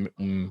about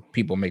when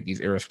people make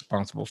these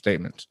irresponsible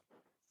statements.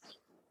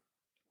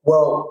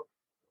 Well,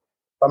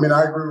 I mean,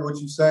 I agree with what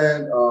you're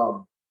saying.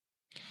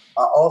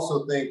 I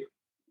also think,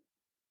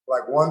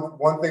 like,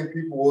 one thing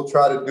people will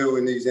try to do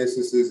in these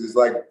instances is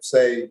like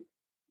say,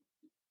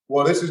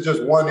 well, this is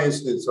just one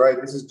instance, right?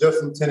 This is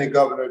just Lieutenant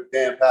Governor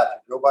Dan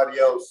Patrick. Nobody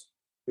else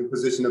in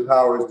position of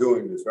power is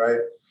doing this, right?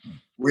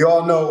 We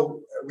all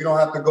know we don't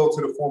have to go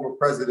to the former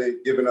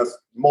president giving us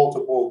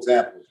multiple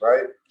examples,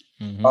 right?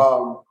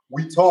 Mm-hmm.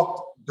 We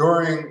talked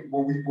when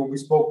we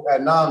spoke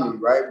at NAMI,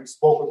 right? We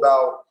spoke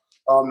about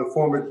the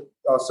former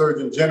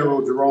Surgeon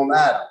General Jerome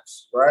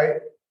Adams,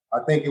 right? I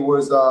think it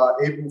was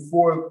April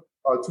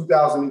 4th,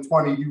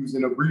 2020. He was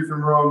in a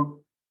briefing room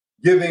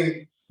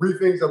giving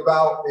briefings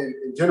about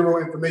and general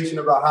information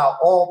about how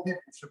all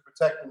people should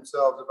protect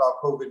themselves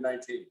about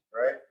COVID-19,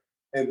 right?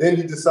 And then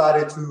he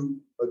decided to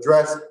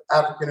address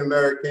African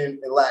American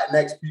and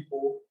Latinx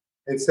people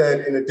and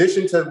said, in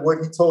addition to what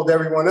he told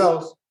everyone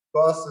else,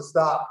 for us to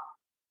stop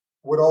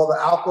with all the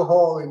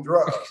alcohol and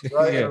drugs,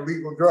 right? And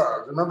illegal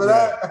drugs. Remember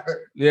that?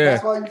 Yeah.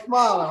 That's why you're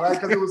smiling, right?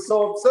 Because it was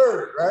so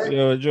absurd, right?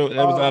 Yeah,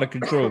 that was out of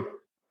control.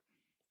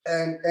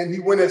 And he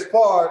went as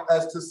far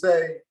as to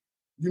say,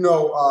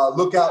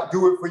 look out,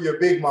 do it for your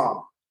big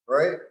mama,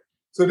 right?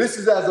 So this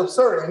is as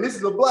absurd. And this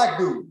is a black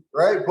dude,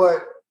 right?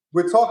 But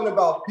we're talking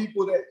about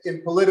people that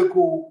in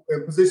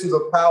positions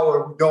of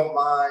power who don't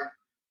mind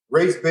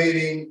race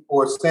baiting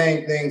or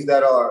saying things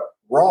that are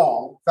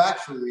wrong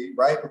factually,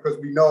 right? Because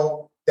we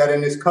know that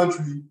in this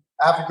country,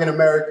 African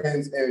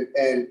Americans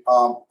and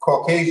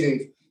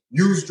Caucasians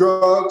use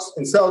drugs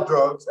and sell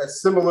drugs at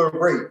similar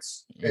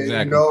rates.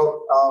 Exactly. And,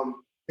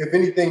 if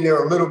anything,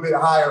 they're a little bit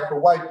higher for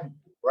white people,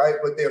 right?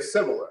 But they're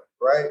similar,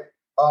 right?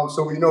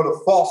 So we know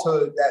the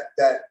falsehood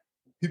that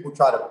people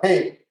try to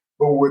paint.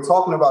 But what we're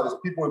talking about is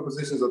people in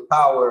positions of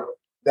power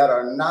that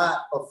are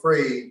not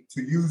afraid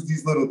to use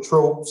these little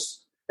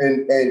tropes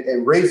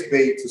and race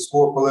bait to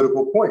score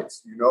political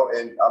points, you know?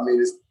 And I mean,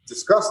 it's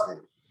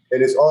disgusting.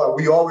 And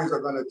we always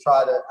are going to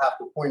try to have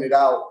to point it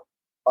out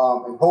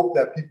and hope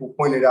that people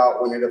point it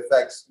out when it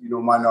affects, you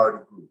know,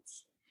 minority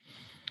groups.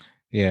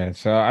 Yeah.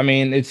 So, I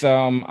mean, it's,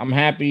 I'm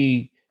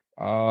happy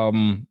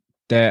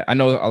that I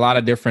know a lot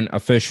of different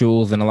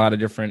officials and a lot of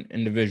different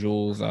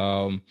individuals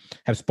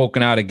have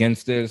spoken out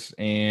against this,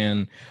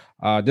 and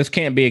this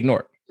can't be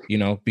ignored, you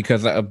know,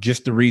 because of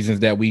just the reasons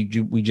that we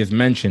just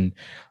mentioned,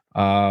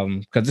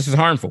 because this is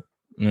harmful.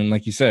 And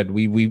like you said,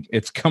 we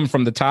it's come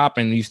from the top,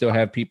 and you still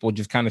have people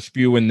just kind of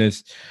spewing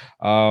this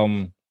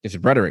this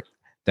rhetoric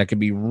that could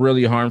be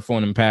really harmful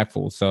and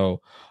impactful.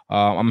 So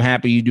I'm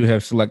happy you do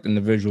have select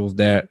individuals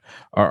that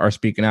are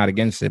speaking out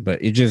against it,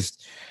 but it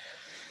just,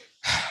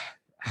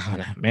 I don't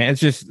know, man,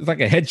 it's like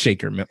a head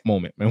shaker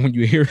moment, man. When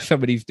you hear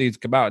some of these things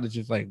come out, it's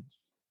just like,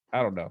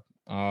 I don't know.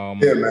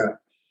 Yeah, man.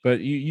 But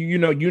you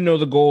know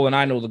the goal, and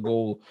I know the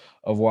goal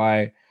of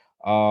why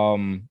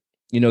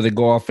you know, they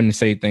go off and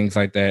say things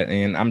like that.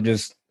 And I'm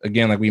just,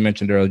 again, like we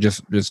mentioned earlier,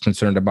 just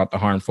concerned about the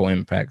harmful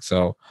impact.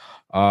 So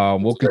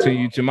we'll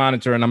continue to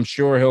monitor, and I'm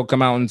sure he'll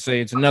come out and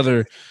say it's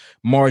another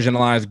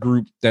marginalized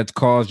group that's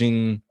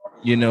causing,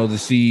 you know, the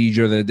siege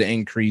or the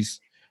increase.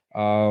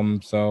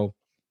 So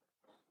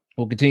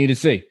we'll continue to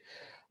see.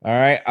 All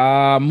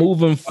right.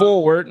 Moving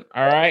forward.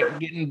 All right.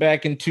 Getting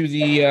back into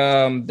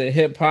the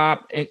hip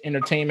hop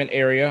entertainment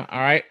area. All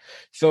right.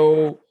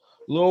 So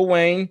Lil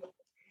Wayne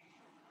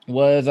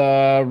was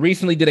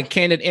recently did a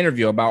candid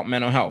interview about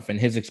mental health and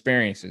his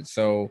experiences.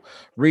 So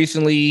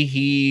recently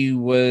he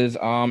was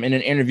in an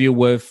interview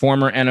with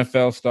former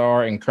NFL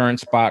star and current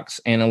Spox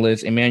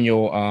analyst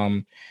Emmanuel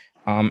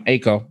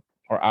Acho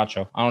or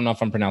Acho. I don't know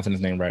if I'm pronouncing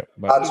his name right,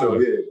 but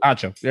Acho, yeah.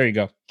 Acho. There you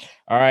go.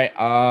 All right.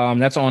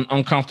 That's on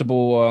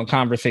Uncomfortable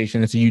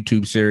Conversation. It's a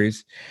YouTube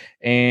series.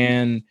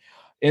 And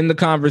in the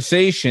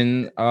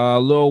conversation,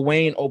 Lil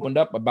Wayne opened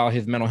up about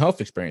his mental health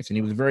experience, and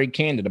he was very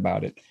candid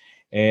about it.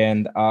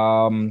 And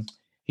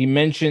he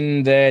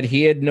mentioned that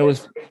he had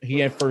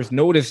first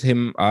noticed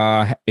him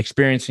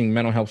experiencing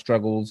mental health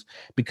struggles,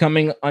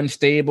 becoming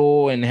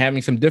unstable, and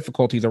having some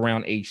difficulties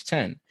around age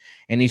 10.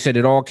 And he said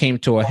it all came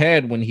to a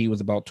head when he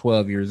was about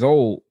 12 years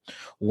old,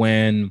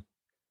 when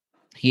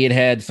he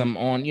had some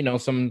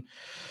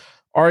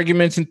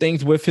arguments and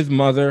things with his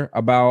mother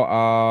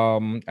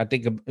about I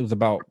think it was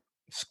about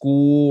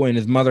school, and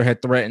his mother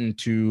had threatened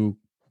to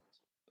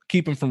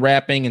keep him from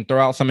rapping and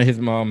throw out some of his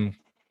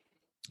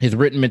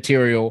written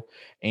material.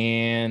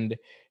 And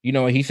you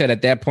know, he said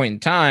at that point in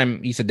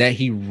time, he said that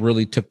he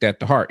really took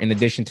that to heart, in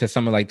addition to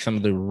some of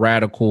the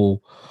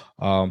radical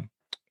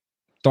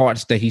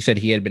thoughts that he said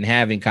he had been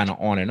having kind of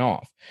on and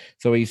off.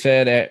 So he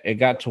said it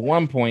got to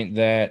one point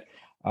that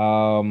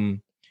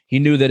he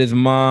knew that his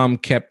mom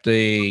kept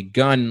a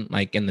gun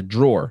like in the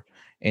drawer.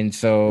 And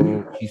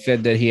so he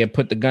said that he had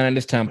put the gun in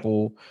his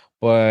temple,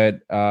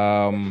 but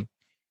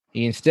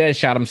he instead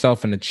shot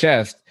himself in the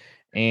chest.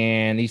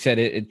 And he said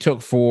it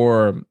took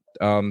for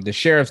the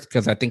sheriff,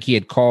 because I think he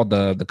had called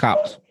the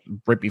cops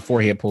right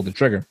before he had pulled the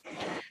trigger.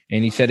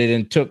 And he said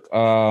it took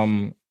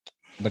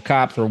the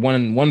cops, or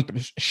one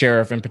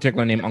sheriff in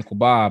particular named Uncle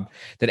Bob,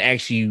 that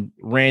actually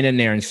ran in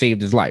there and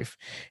saved his life.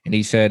 And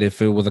he said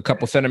if it was a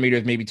couple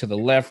centimeters maybe to the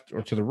left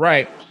or to the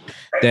right,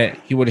 that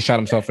he would have shot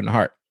himself in the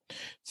heart.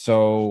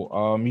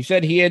 So he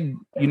said he had,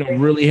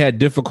 really had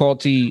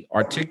difficulty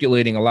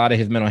articulating a lot of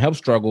his mental health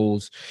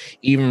struggles,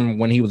 even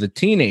when he was a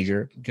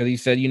teenager, because he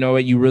said,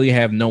 you really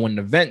have no one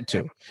to vent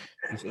to.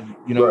 He said,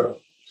 Right.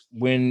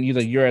 When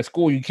you're at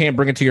school, you can't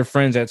bring it to your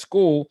friends at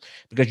school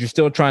because you're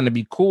still trying to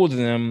be cool to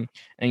them,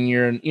 and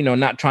you're,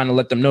 not trying to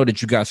let them know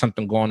that you got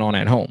something going on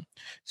at home.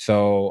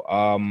 So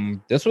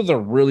this was a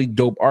really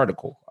dope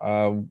article.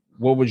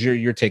 What was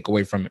your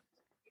takeaway from it?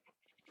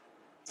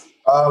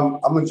 I'm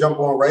gonna jump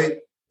on right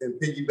and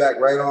piggyback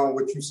right on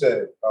what you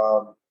said.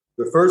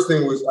 The first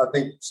thing I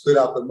think stood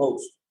out the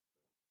most.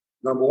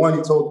 Number one, he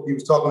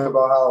was talking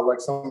about how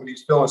like some of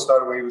these feelings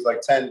started when he was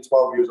like 10,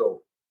 12 years old.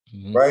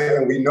 Mm-hmm. Right.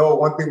 And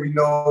one thing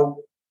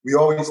we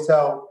always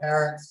tell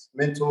parents,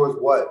 mentors,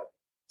 what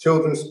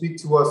children speak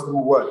to us through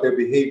what? Their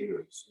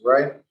behaviors.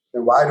 Right.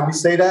 And why do we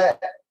say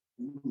that?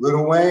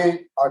 Lil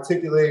Wayne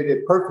articulated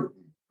it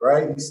perfectly.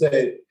 Right. He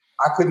said,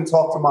 I couldn't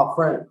talk to my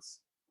friends.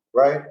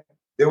 Right.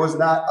 There was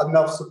not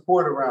enough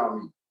support around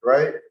me.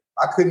 Right.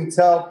 I couldn't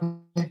tell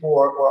people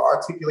or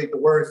articulate the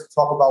words to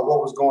talk about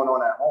what was going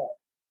on at home.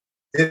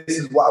 This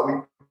is why we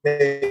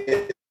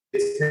pay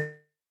attention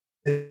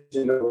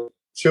to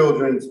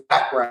children's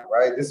background,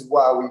 right? This is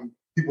why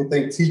people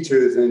think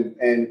teachers and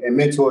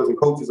mentors and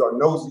coaches are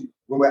nosy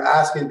when we're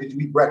asking, did you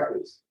eat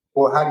breakfast?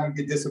 Or how do you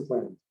get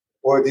disciplined?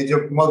 Or did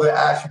your mother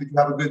ask you, did you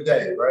have a good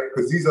day, right?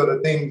 Because these are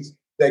the things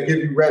that give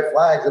you red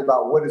flags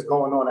about what is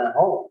going on at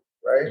home,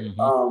 right?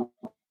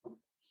 Mm-hmm.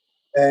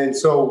 And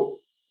so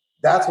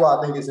that's why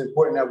I think it's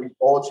important that we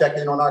all check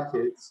in on our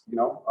kids. You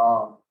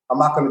know, I'm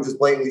not going to just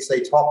blatantly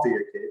say talk to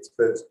your kids,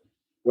 because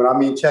when I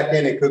mean check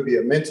in, it could be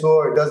a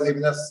mentor. It doesn't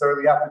even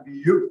necessarily have to be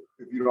you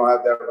if you don't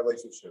have that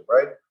relationship,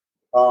 right?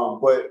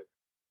 But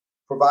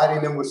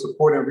providing them with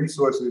support and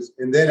resources,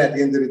 and then at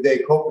the end of the day,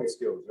 coping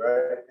skills,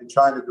 right? And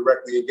trying to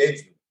directly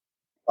engage them.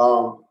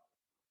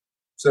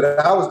 So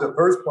that was the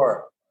first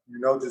part, you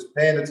know, just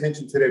paying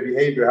attention to their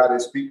behavior, how they're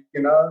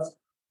speaking to us.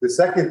 The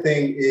second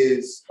thing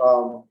is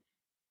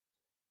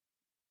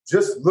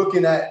just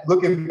looking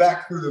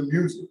back through the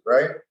music,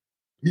 right?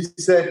 He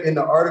said in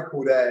the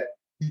article that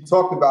he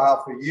talked about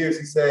how for years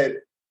he said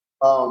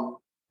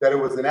that it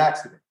was an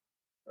accident,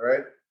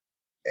 right?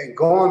 And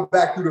going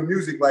back through the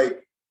music,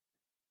 like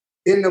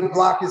In the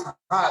Block is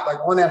Hot, like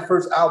on that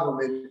first album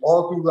and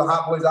all through the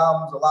Hot Boys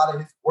albums, a lot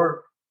of his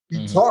work,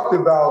 he talked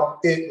about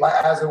it like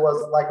it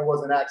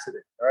was an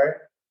accident, right?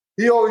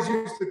 He always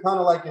used to kind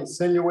of like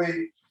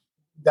insinuate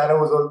that it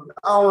was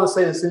I don't want to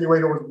say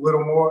insinuate it was a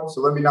little more,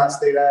 so let me not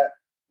say that.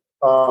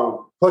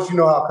 Plus, you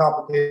know how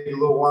complicated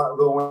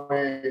Lil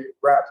Wayne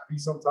raps be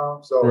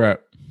sometimes. So, right.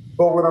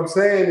 But what I'm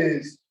saying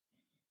is,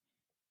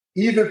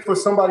 even for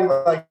somebody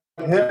like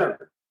him,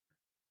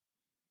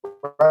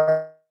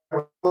 right,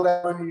 all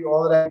that money,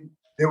 all of that,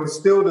 there was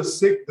still the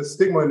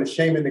stigma and the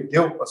shame and the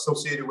guilt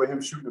associated with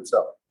him shooting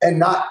himself and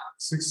not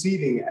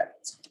succeeding at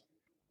it,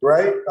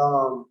 right?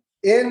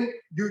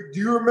 Do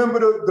you remember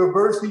the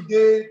verse he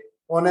did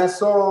on that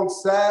song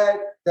 "Sad"?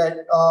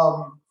 That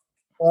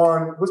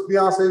on what's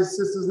Beyonce's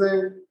sister's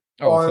name?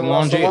 Oh,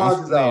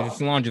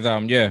 Solange's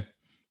album. Yeah,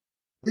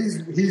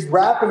 he's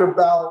rapping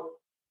about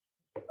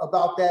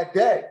that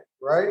day,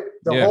 right?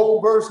 The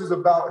whole verse is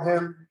about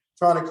him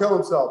trying to kill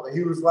himself, and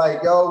he was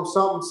like, "Yo,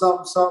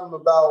 something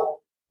about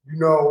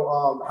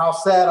how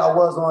sad I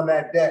was on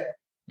that day,"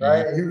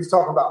 right? And he was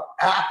talking about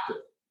after,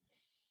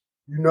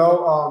 and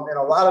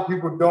a lot of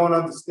people don't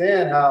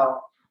understand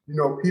how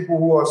people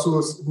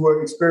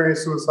who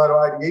experience suicidal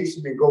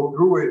ideation and go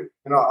through it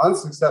and are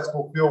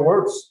unsuccessful feel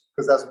worse,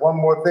 because that's one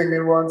more thing they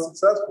were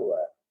unsuccessful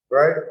at,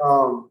 right?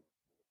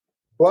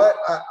 But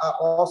I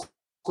also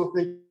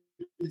think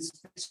it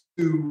speaks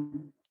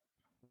to,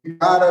 we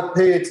gotta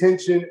pay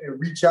attention and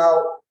reach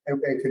out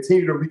and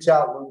continue to reach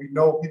out when we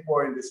know people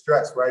are in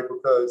distress, right?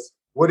 Because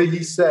what did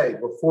he say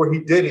before he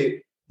did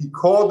it? He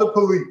called the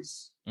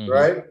police,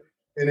 right?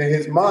 And in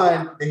his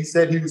mind, he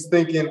said he was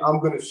thinking, "I'm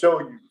going to show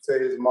you," to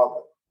his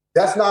mother.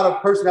 That's not a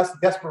person, that's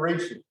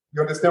desperation.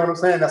 You understand what I'm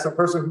saying? That's a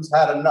person who's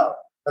had enough.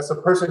 That's a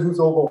person who's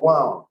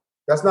overwhelmed.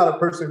 That's not a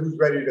person who's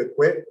ready to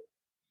quit.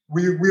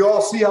 We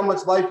all see how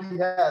much life he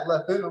had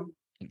left in him.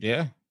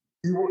 Yeah.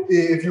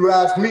 If you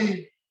ask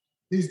me,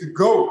 he's the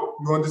GOAT.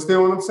 You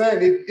understand what I'm saying?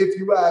 If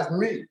you ask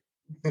me,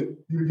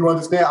 you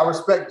understand? I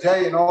respect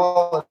Jay and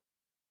all of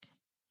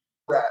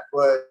that,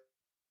 but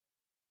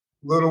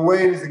Lil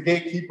Wayne is the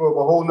gatekeeper of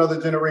a whole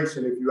nother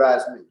generation, if you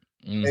ask me.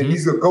 And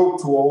he's a GOAT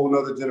to a whole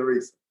nother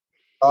generation.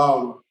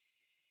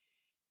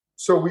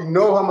 So we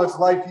know how much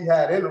life he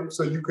had in him,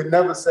 so you could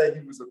never say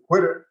he was a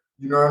quitter.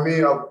 You know what I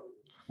mean?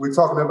 We're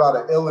talking about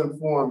an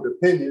ill-informed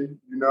opinion,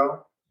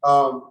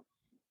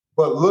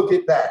 but look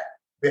at that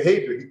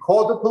behavior. He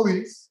called the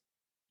police,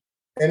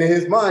 and in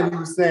his mind, he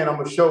was saying, "I'm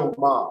gonna show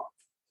mom."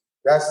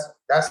 That's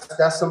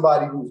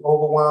somebody who's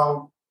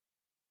overwhelmed,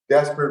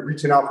 desperate,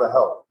 reaching out for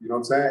help. You know what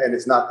I'm saying? And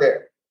it's not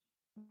there.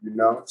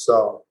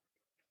 So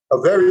a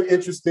very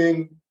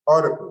interesting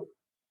article.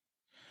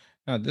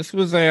 Now, this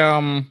was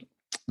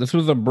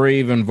a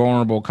brave and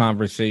vulnerable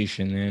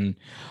conversation, and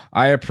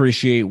I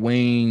appreciate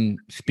Wayne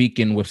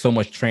speaking with so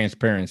much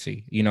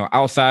transparency.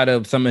 Outside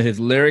of some of his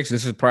lyrics,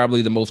 this is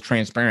probably the most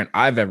transparent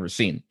I've ever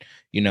seen.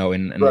 In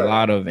right. A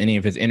lot of any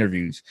of his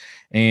interviews,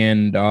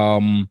 and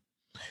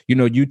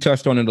you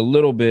touched on it a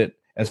little bit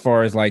as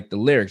far as like the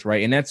lyrics,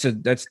 right? And that's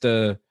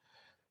the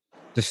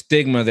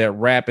stigma that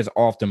rap is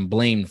often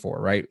blamed for,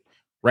 right?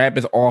 Rap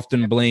is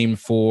often blamed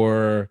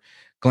for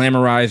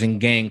glamorizing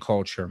gang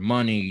culture,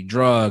 money,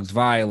 drugs,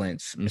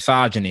 violence,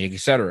 misogyny,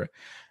 etc.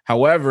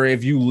 However,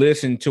 if you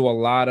listen to a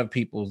lot of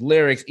people's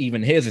lyrics,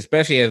 even his,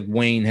 especially as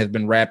Wayne has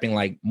been rapping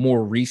like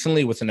more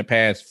recently, within the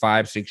past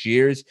 5-6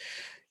 years,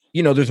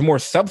 there's more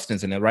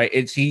substance in it, right?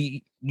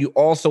 You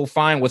also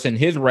find what's in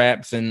his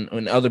raps and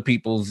other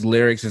people's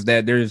lyrics is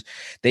that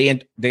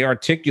they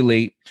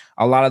articulate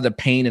a lot of the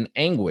pain and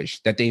anguish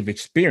that they've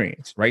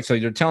experienced, right? So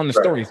they're telling the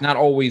story. It's not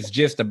always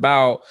just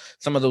about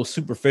some of those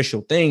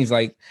superficial things.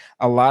 Like,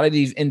 a lot of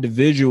these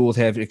individuals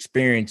have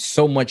experienced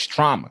so much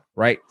trauma,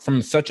 right,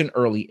 from such an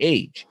early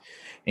age.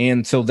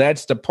 And so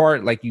that's the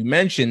part, like you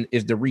mentioned,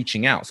 is the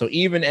reaching out. So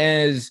even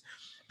as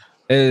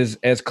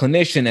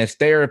clinician, as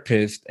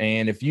therapist,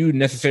 and if you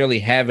necessarily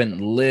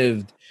haven't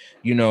lived,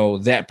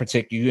 that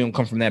particular, you don't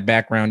come from that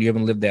background, you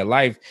haven't lived that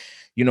life,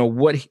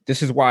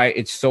 this is why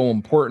it's so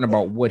important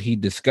about what he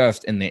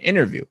discussed in the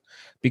interview,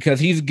 because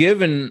he's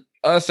given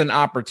us an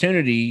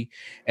opportunity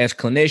as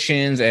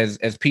clinicians,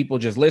 as people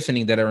just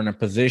listening that are in a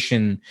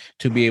position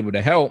to be able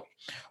to help,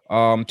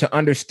 to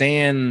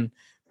understand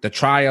the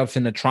triumphs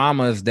and the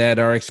traumas that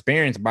are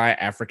experienced by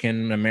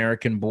African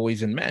American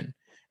boys and men.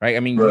 right? I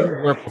mean, you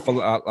work with a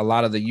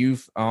lot of the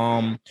youth.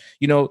 You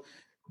know,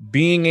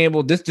 being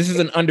able this is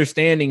an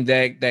understanding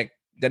that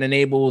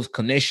enables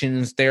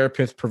clinicians,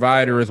 therapists,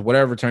 providers,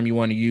 whatever term you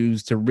want to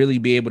use, to really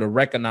be able to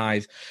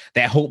recognize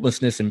that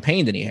hopelessness and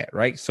pain that he had,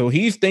 right? So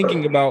he's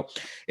thinking about,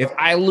 if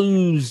I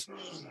lose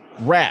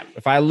rap,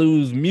 if I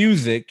lose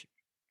music,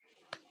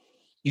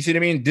 you see what I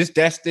mean?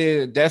 That's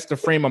the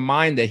frame of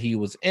mind that he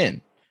was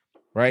in,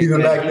 right?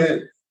 Even back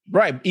then.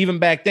 Right. Even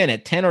back then,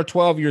 at 10 or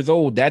 12 years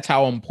old, that's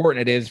how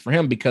important it is for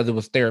him, because it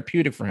was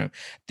therapeutic for him.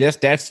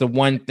 That's the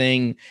one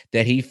thing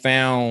that he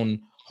found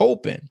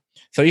hope in.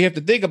 So you have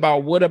to think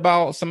about, what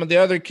about some of the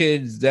other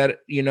kids that,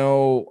 you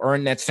know, are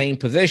in that same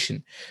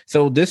position?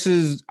 So this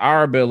is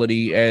our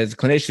ability as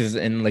clinicians.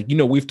 And like, you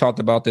know, we've talked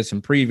about this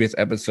in previous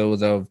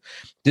episodes of,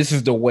 this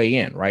is the way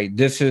in, right?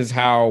 This is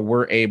how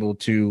we're able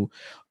to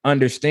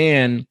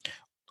understand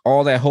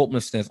all that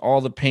hopelessness,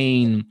 all the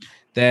pain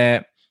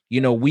that,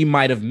 you know, we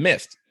might have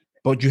missed.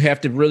 But you have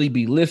to really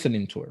be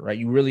listening to it, right?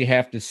 You really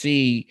have to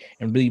see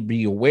and really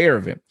be aware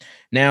of it.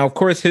 Now, of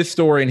course, his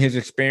story and his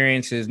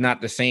experience is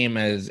not the same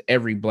as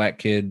every Black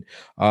kid,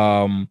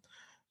 but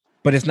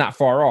it's not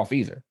far off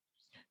either.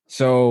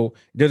 So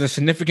there's a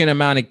significant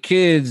amount of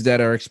kids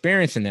that are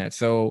experiencing that.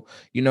 So,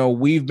 you know,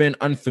 we've been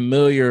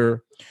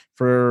unfamiliar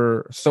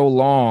for so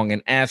long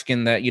and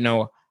asking that, you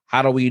know,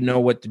 how do we know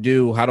what to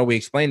do? How do we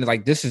explain it?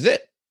 Like, this is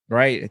it,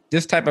 right?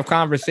 This type of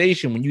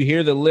conversation, when you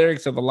hear the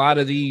lyrics of a lot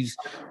of these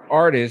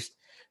artists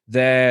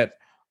that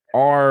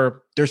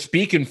they're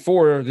speaking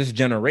for this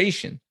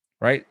generation,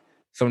 right?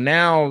 So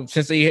now,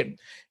 since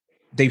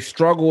they've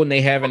struggled and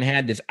they haven't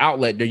had this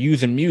outlet, they're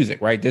using music,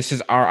 right? This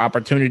is our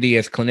opportunity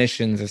as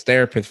clinicians, as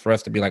therapists, for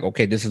us to be like,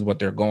 okay, this is what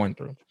they're going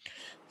through.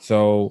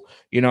 So,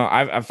 you know,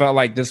 I felt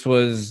like this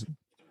was,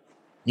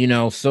 you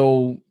know,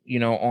 so, you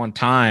know, on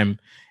time,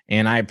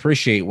 and I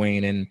appreciate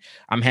Wayne, and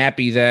I'm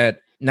happy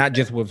that not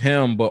just with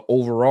him, but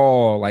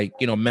overall, like,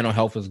 you know, mental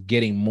health is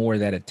getting more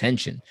of that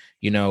attention,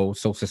 you know,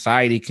 so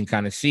society can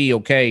kind of see,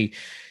 okay,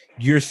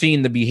 you're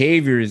seeing the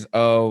behaviors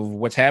of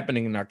what's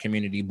happening in our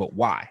community, but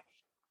why?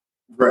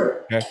 Right.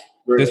 Okay.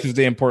 This is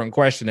the important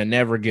question that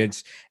never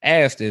gets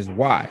asked, is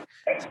why.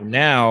 So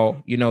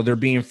now, you know, they're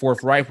being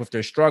forthright with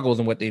their struggles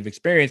and what they've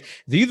experienced.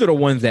 These are the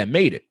ones that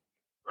made it.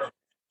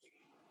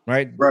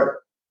 Right.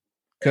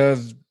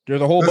 Because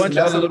there's a whole bunch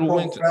of other little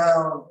wins.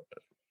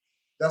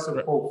 That's a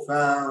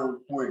profound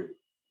point.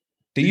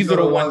 These are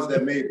the ones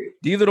that made it.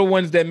 These are the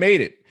ones that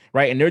made it.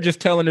 Right. And they're just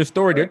telling their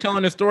story. They're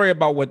telling a story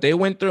about what they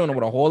went through and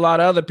what a whole lot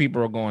of other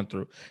people are going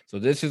through. So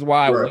this is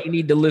why we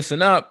need to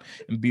listen up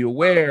and be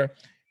aware,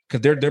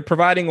 because they're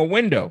providing a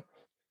window.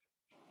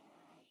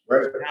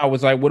 Right. Now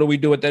it's like, what do we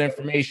do with that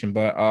information?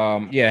 But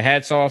yeah,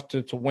 hats off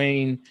to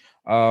Wayne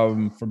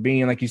for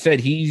being, like you said,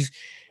 he's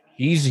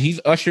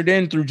ushered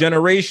in through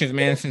generations,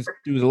 man, since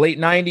through the late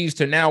 90s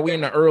to now. We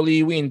in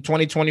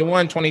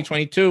 2021,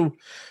 2022.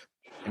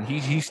 And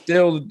he's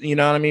still, you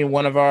know what I mean,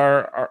 one of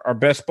our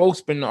best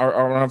spokesmen,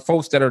 our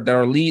folks that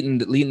are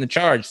leading the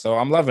charge. So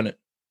I'm loving it.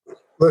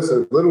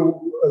 Listen,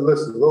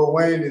 Lil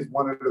Wayne is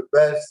one of the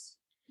best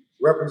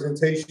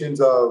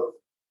representations of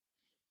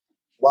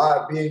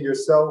why being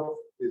yourself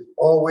is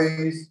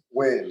always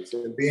wins,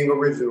 and being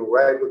original,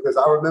 right? Because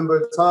I remember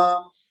a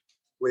time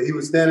where he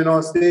was standing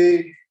on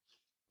stage,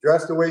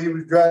 dressed the way he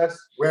was dressed,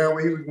 wearing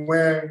what he was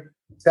wearing,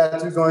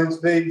 tattoos on his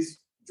face,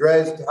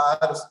 dreads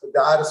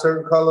dyed a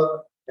certain color,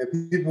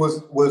 and people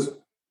was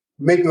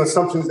making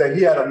assumptions that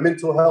he had a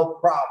mental health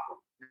problem.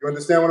 You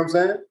understand what I'm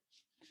saying?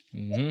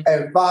 Mm-hmm.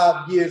 And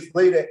 5 years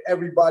later,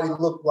 everybody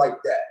looked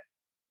like that.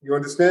 You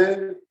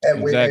understand?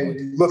 And when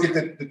you look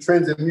at the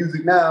trends in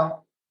music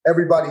now,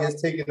 everybody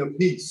has taken a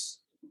piece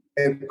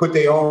and put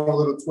their own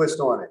little twist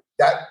on it.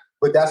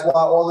 But that's why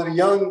all of the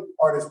young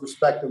artists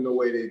respect them the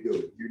way they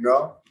do, you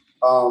know?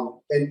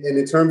 And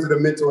in terms of the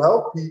mental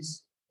health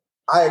piece,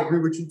 I agree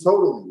with you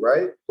totally,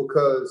 right?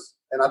 Because,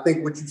 and I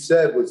think what you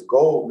said was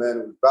gold, man.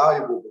 It was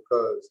valuable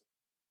because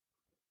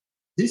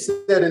he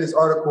said in this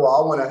article,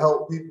 I want to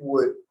help people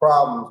with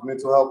problems,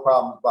 mental health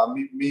problems, by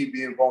me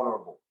being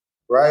vulnerable,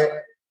 right?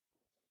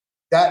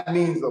 That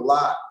means a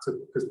lot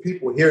because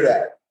people hear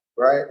that,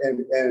 right?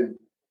 And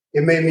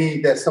it may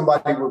mean that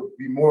somebody would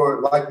be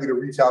more likely to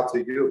reach out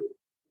to you.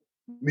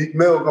 Meek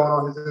Mill going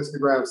on his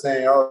Instagram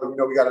saying, oh, you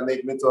know, we got to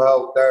make mental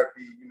health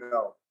therapy, you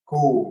know,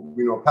 cool,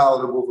 you know,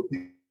 palatable for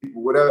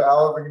people, whatever,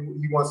 however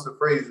he wants to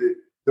phrase it.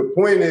 The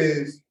point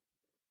is,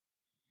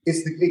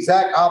 it's the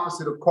exact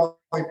opposite of calling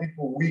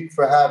people weak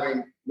for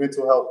having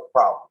mental health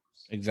problems.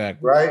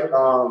 Exactly. Right?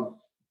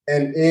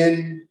 And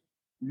in,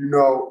 you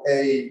know,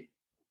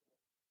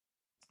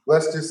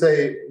 let's just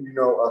say, you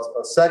know,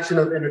 a section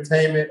of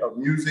entertainment, of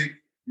music,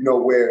 you know,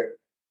 where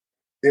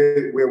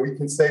we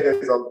can say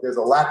that there's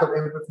a lack of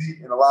empathy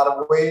in a lot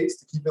of ways,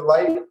 to keep it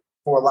light,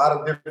 for a lot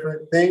of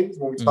different things.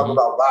 When we talk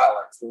about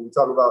violence, when we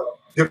talk about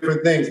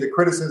different things, the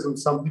criticism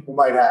some people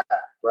might have,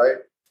 right?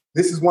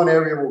 This is one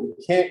area where we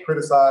can't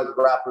criticize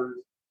rappers,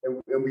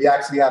 and we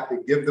actually have to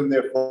give them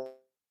their full.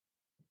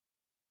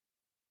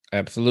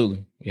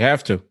 Absolutely. You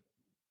have to.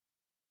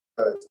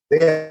 They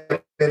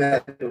have been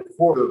at the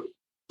forefront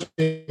of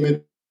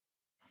into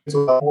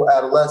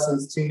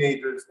adolescents,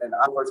 teenagers, and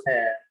I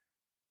firsthand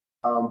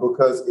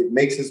because it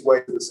makes its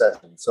way to the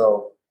session.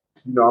 So,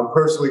 I'm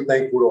personally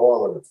thankful to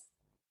all of them.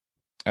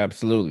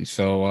 Absolutely.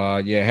 So,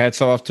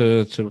 hats off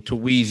to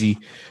Wheezy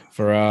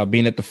for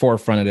being at the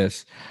forefront of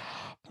this.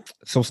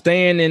 So,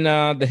 staying in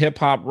the hip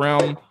hop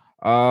realm,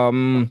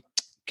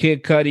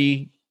 Kid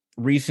Cudi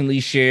recently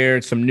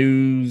shared some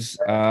news,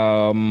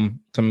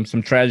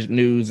 some tragic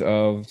news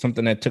of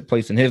something that took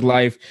place in his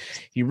life.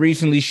 He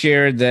recently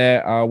shared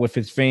that with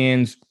his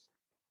fans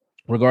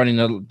regarding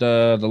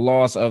the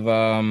loss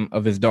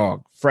of his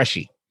dog,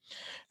 Freshie.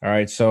 All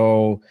right,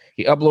 so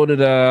he uploaded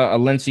a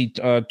lengthy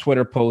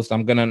Twitter post.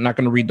 I'm not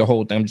gonna read the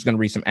whole thing. I'm just gonna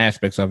read some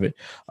aspects of it.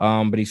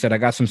 But he said, "I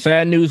got some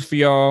sad news for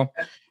y'all.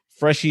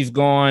 Freshie's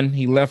gone.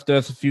 He left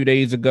us a few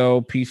days ago,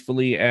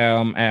 peacefully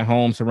at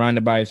home,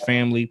 surrounded by his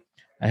family.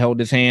 I held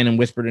his hand and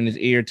whispered in his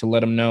ear to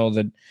let him know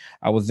that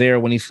I was there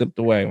when he slipped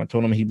away. I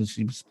told him he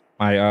was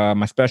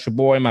my special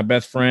boy, my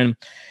best friend,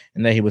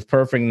 and that he was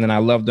perfect, and that I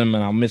loved him,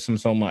 and I'll miss him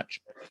so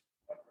much."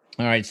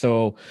 All right,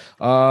 so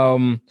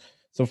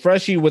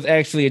Freshie was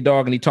actually a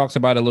dog, and he talks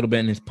about it a little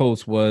bit in his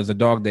post, was a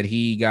dog that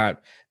he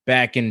got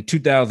back in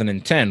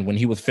 2010 when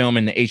he was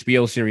filming the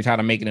HBO series How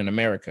to Make It in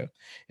America.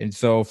 And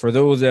so for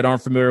those that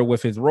aren't familiar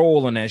with his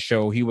role on that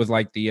show, he was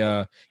like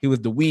the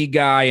weed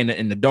guy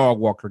and the dog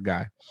walker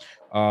guy.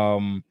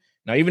 Now,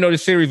 even though the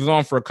series was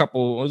on for I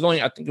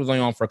think it was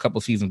only on for a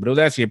couple seasons, but it was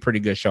actually a pretty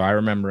good show. I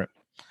remember it.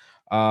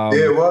 Yeah,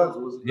 it was.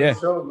 It was a good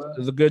show, man. It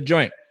was a good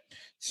joint.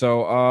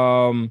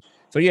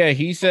 So yeah,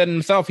 he said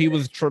himself he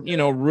was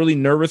really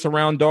nervous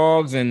around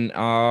dogs, and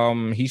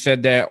he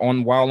said that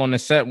while on the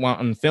set while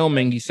on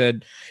filming, he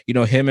said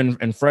him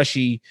and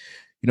Freshie,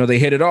 they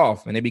hit it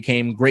off and they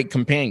became great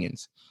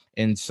companions.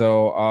 And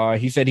so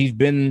he said he's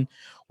been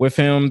with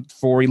him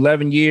for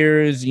 11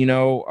 years.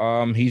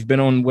 He's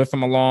been with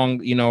him along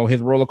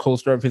his roller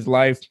coaster of his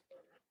life,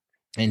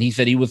 and he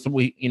said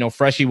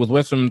Freshie was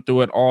with him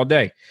through it all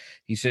day.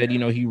 He said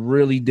he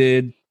really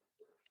did.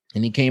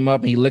 And he came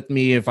up and he licked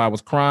me if I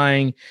was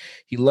crying.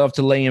 He loved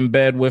to lay in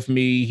bed with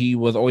me. He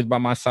was always by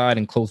my side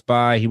and close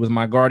by. He was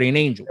my guardian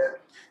angel.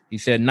 He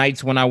said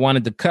nights when I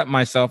wanted to cut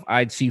myself,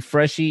 I'd see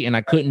Freshie and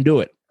I couldn't do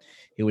it.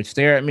 He would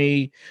stare at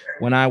me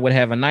when I would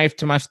have a knife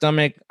to my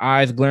stomach,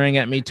 eyes glaring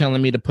at me,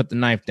 telling me to put the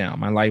knife down.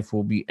 My life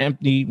will be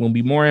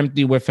more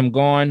empty with him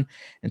gone.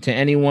 And to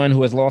anyone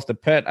who has lost a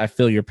pet, I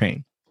feel your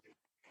pain.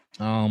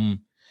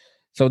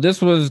 So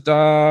this was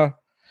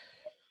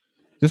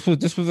This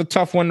was a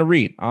tough one to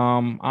read.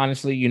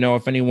 Honestly,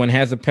 if anyone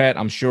has a pet,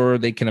 I'm sure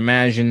they can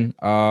imagine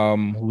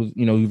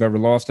you've ever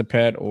lost a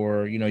pet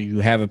or you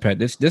have a pet.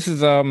 This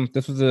was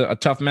a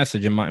tough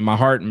message in my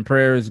heart and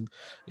prayers.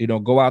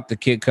 Go out to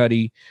Kid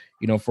Cudi,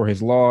 for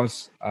his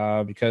loss,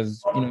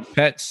 because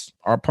pets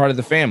are part of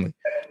the family.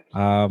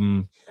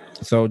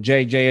 So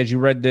Jay, as you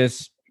read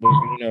this,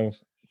 because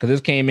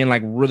this came in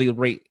like really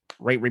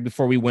right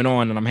before we went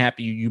on, and I'm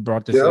happy you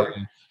brought this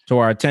to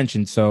our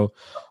attention. So.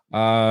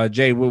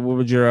 Jay, what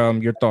were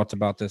your thoughts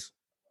about this?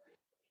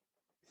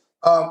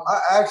 I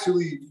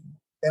actually,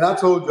 and I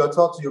talked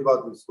to you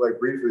about this like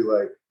briefly.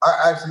 Like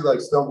I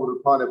actually stumbled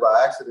upon it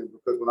by accident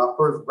because when I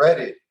first read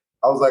it,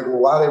 I was like,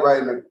 well, why are they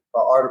writing an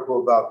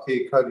article about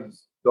Kid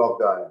Cudi's dog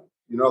dying?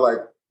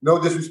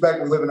 No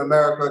disrespect. We live in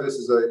America. This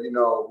is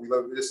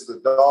this is a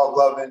dog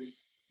loving,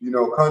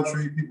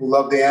 country. People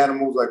love their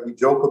animals. Like we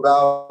joke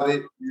about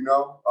it,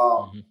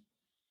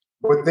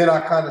 But then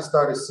I kind of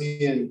started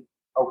seeing,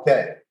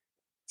 okay,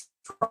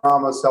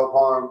 trauma,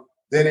 self-harm,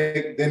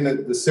 then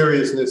the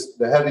seriousness,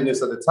 the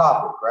heaviness of the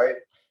topic, right?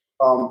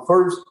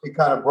 First, it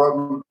kind of brought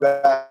me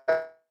back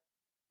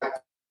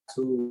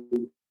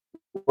to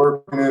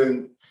working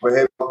in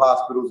behavioral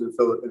hospitals in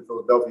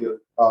Philadelphia.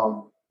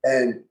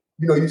 And,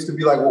 used to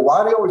be like, well, why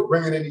are they always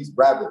bringing in these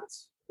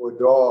rabbits or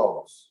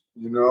dogs,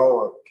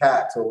 or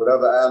cats or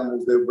whatever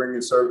animals they're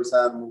bringing, service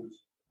animals.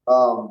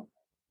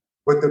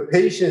 But the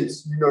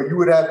patients, you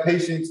would have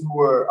patients who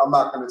were, I'm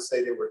not going to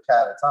say they were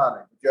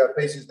catatonic, but you have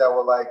patients that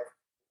were like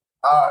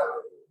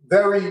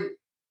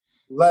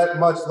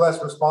much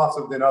less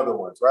responsive than other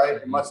ones, right?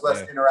 And much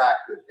less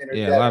interactive,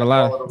 energetic,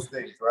 all of those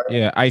things, right?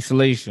 Yeah,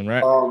 isolation,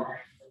 right?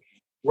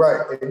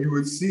 Right. And you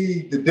would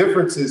see the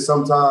differences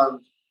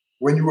sometimes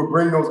when you would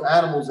bring those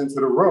animals into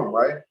the room,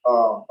 right?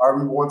 I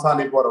remember one time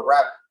they brought a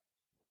rabbit.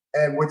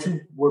 And what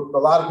a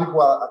lot of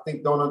people, I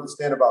think, don't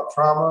understand about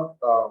trauma,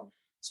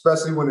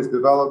 especially when it's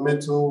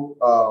developmental,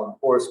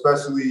 or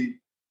especially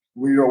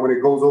when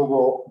it goes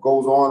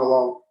on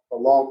along a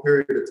long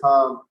period of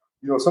time.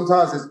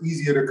 Sometimes it's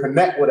easier to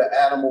connect with an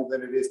animal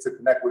than it is to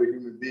connect with a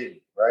human being,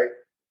 right?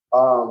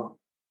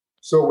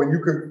 So when you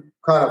can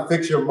kind of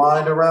fix your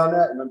mind around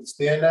that and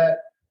understand that,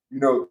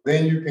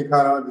 then you can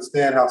kind of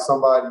understand how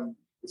somebody,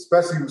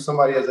 especially when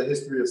somebody has a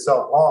history of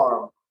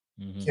self-harm,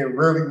 can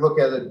really look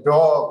at a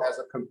dog as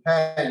a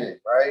companion,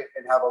 right?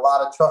 And have a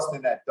lot of trust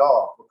in that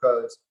dog,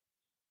 because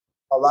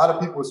a lot of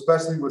people,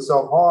 especially with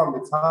self-harm,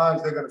 the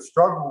times they're going to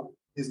struggle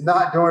is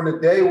not during the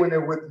day when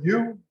they're with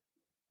you.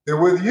 They're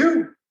with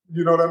you.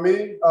 You know what I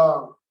mean?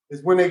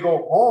 is when they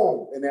go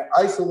home and they're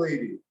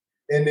isolated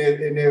and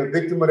they're a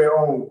victim of their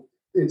own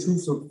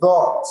intrusive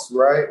thoughts,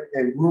 right?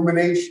 And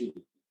rumination.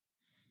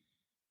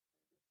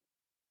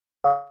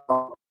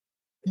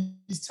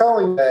 He's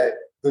telling that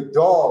the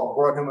dog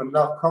brought him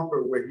enough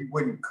comfort where he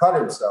wouldn't cut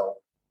himself,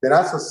 then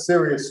that's a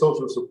serious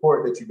social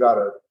support that you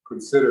gotta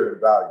consider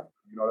and value.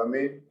 You know what I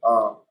mean?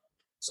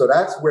 So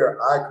that's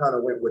where I kind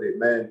of went with it,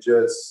 man.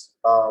 Just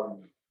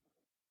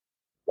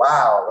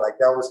wow, like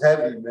that was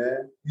heavy,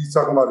 man. He's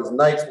talking about his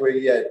nights where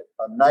he had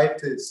a knife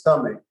to his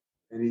stomach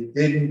and he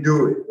didn't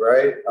do it,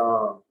 right?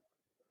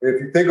 If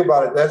you think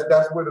about it,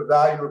 that's where the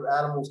value of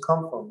animals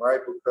come from, right?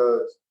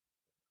 Because,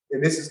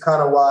 and this is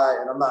kind of why,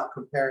 and I'm not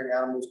comparing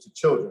animals to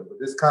children, but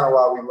this is kind of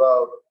why we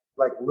love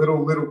like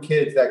little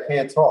kids that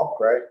can't talk,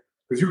 right?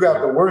 Because you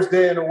got the worst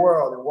day in the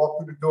world and walk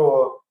through the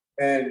door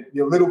and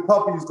your little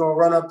puppy is gonna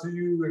run up to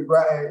you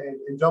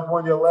and jump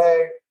on your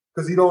leg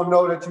because he don't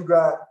know that you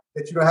done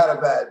had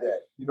a bad day.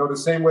 You know, the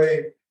same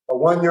way a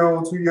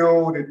 1-year-old,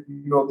 2-year-old, if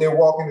they're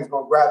walking, is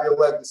gonna grab your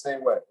leg the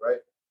same way, right?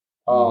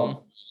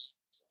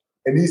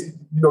 And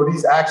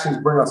these actions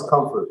bring us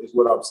comfort, is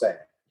what I'm saying.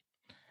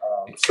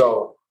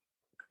 So.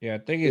 Yeah, I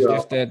think it's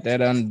just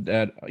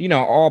that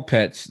all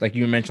pets, like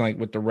you mentioned, like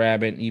with the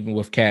rabbit, even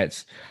with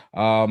cats.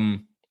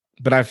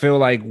 But I feel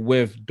like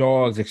with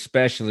dogs,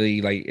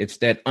 especially, like it's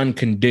that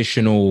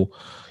unconditional,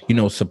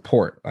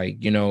 support. Like,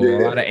 a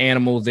lot of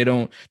animals,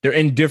 they're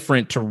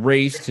indifferent to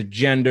race, to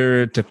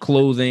gender, to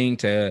clothing,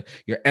 to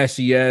your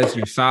SES,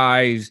 your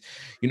size.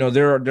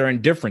 They're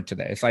indifferent to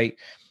that. It's like,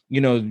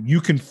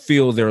 you can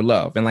feel their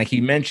love. And like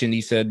he mentioned,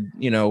 he said,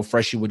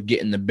 Freshie would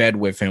get in the bed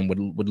with him,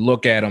 would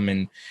look at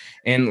him.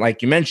 And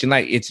like you mentioned,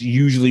 like it's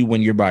usually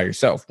when you're by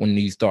yourself, when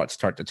these thoughts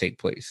start to take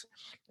place.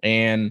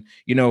 And,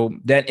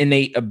 that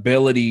innate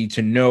ability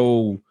to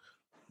know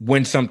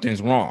when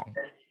something's wrong,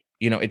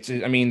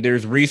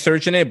 there's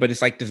research in it, but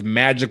it's like this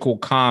magical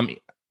calm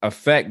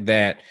effect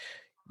that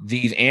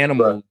these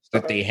animals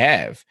that they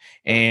have.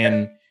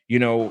 And,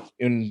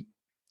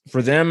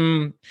 for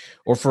them,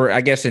 or for, I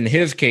guess in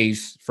his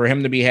case, for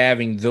him to be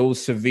having those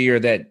severe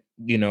that,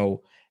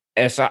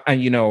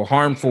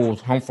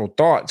 harmful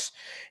thoughts,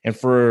 and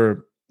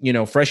for,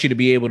 Freshie to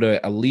be able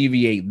to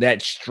alleviate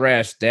that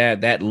stress,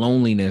 that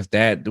loneliness,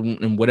 that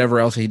and whatever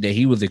else that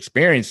he was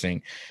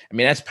experiencing. I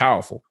mean, that's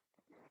powerful.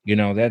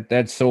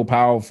 That's so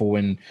powerful.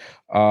 And,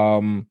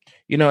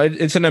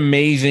 it's an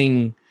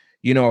amazing,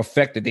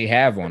 effect that they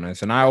have on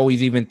us. And I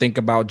always even think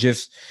about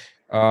just,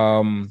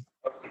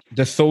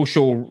 the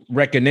social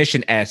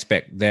recognition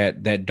aspect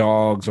that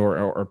dogs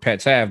or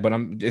pets have, but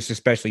it's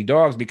especially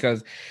dogs,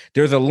 because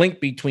there's a link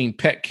between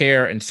pet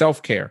care and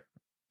self-care.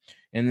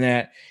 And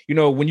that,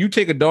 when you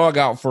take a dog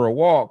out for a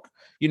walk,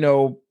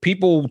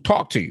 people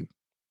talk to you.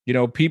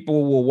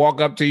 People will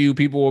walk up to you.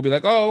 People will be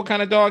like, "Oh, what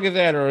kind of dog is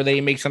that?" Or they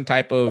make some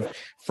type of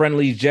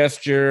friendly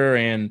gesture.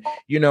 And,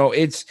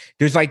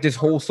 there's like this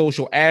whole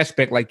social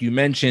aspect, like you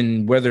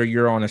mentioned, whether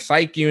you're on a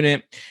psych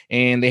unit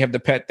and they have the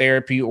pet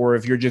therapy, or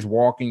if you're just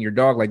walking your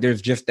dog, like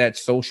there's just that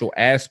social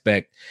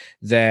aspect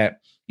that,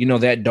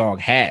 that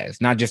dog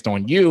has, not just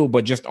on you,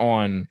 but just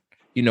on,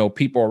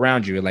 people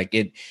around you. Like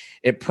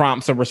it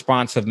prompts a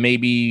response of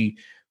maybe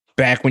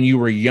back when you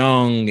were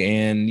young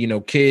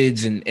and,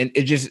 kids, and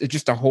it's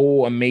just a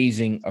whole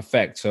amazing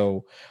effect.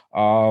 So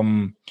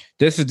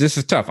this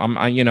is tough.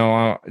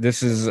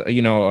 This is,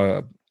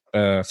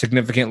 a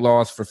significant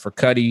loss for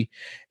Cudi.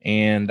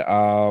 And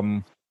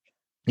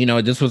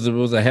this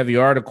was a heavy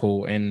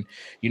article, and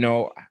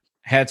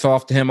hats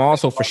off to him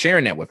also for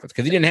sharing that with us,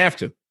 because he didn't have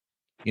to.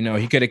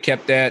 He could have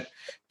kept that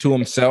to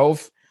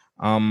himself.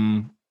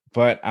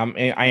 But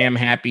I am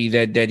happy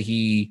that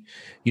he,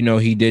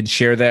 he did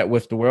share that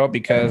with the world,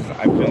 because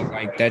I feel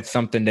like that's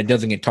something that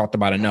doesn't get talked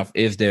about enough,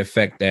 is the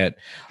effect that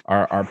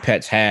our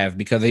pets have,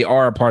 because they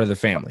are a part of the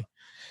family.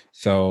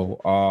 So,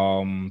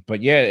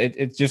 but yeah,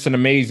 it's just an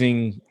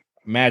amazing,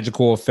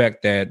 magical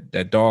effect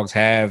that dogs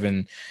have.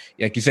 And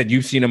like you said,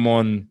 you've seen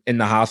them in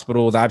the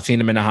hospitals. I've seen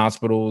them in the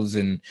hospitals,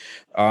 and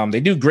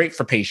they do great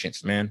for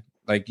patients, man.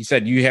 Like you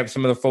said, you have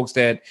some of the folks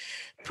that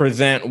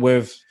present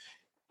with,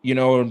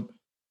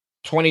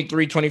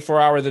 23, 24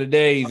 hours of the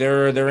day,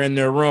 they're in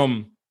their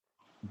room.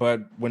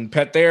 But when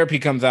pet therapy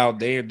comes out,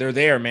 they're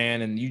there,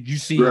 man. And you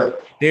see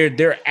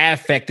their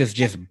affect is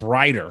just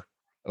brighter.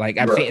 Like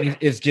I've seen,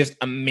 it's just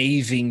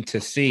amazing to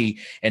see.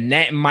 And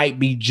that might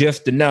be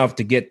just enough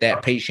to get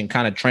that patient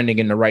kind of trending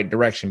in the right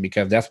direction,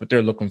 because that's what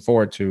they're looking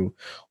forward to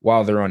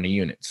while they're on the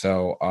unit.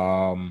 So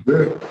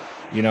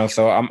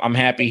so I'm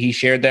happy he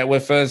shared that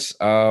with us.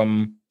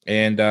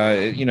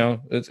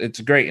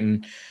 It's great.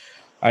 And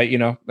like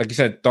you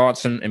said,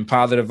 thoughts and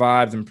positive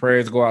vibes and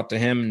prayers go out to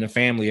him and the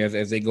family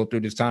as they go through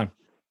this time.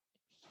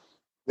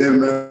 Yeah,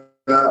 man.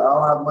 I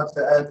don't have much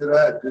to add to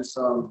that. Just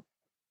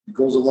it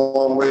goes a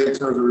long way in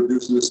terms of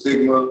reducing the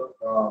stigma.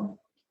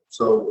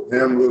 So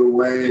him, Lil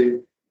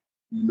Wayne,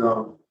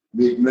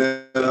 Meek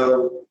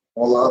Mill,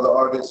 all the other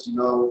artists,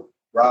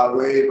 Rod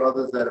Wave,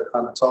 others that are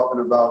kind of talking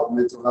about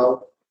mental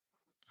health.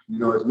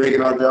 It's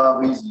making our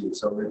job easier.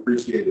 So we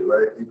appreciate it,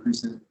 right?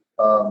 Increasing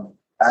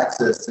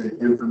access to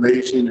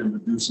information and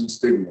reducing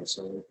stigma.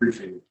 So I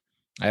appreciate it.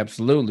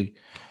 Absolutely.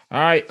 All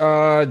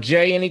right,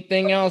 Jay,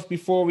 anything else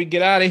before we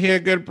get out of here,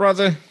 good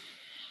brother?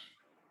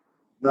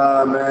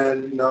 Nah,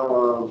 man,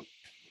 nothing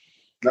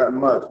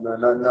much,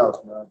 man, nothing else,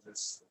 man.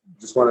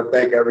 Just want to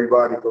thank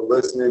everybody for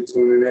listening,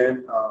 tuning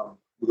in.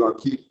 We're going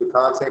to keep the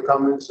content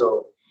coming,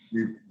 so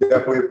we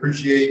definitely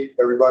appreciate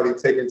everybody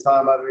taking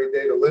time out of their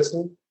day to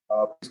listen.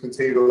 Please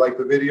continue to like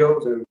the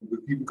videos and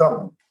we'll keep them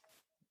coming.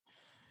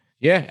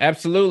 Yeah,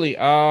 absolutely.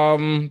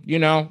 The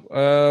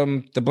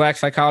Black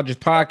Psychologist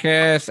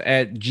Podcast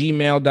at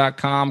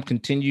gmail.com.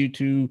 Continue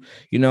to,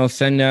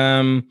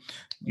 send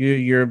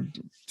your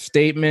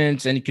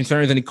statements, any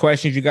concerns, any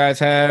questions you guys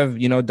have.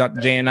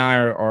 Dr. J and I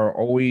are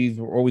always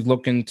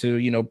looking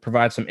to,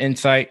 provide some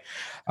insight.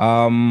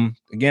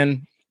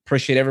 Again,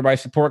 appreciate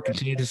everybody's support.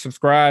 Continue to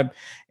subscribe,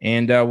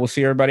 and we'll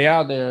see everybody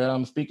out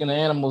there. Speaking of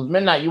animals,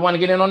 Midnight, you want to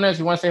get in on this?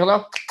 You want to say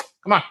hello?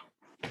 Come on.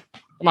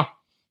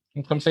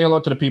 Come say hello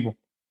to the people.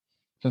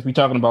 Since we're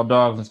talking about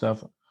dogs and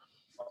stuff.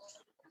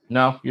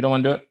 No, you don't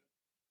want to do it?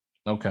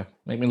 Okay.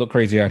 Make me look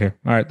crazy out here.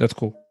 All right, that's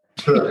cool.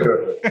 All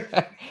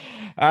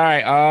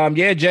right.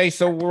 Yeah, Jay.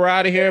 So we're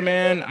out of here,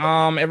 man.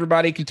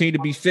 Everybody continue to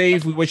be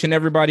safe. We're wishing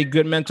everybody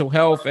good mental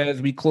health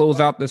as we close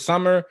out the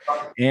summer.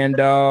 And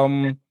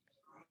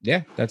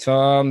yeah, that's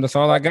all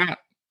I got.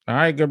 All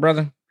right, good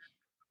brother.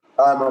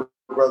 All right,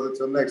 my brother.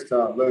 Till next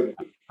time. Later.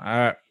 All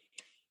right.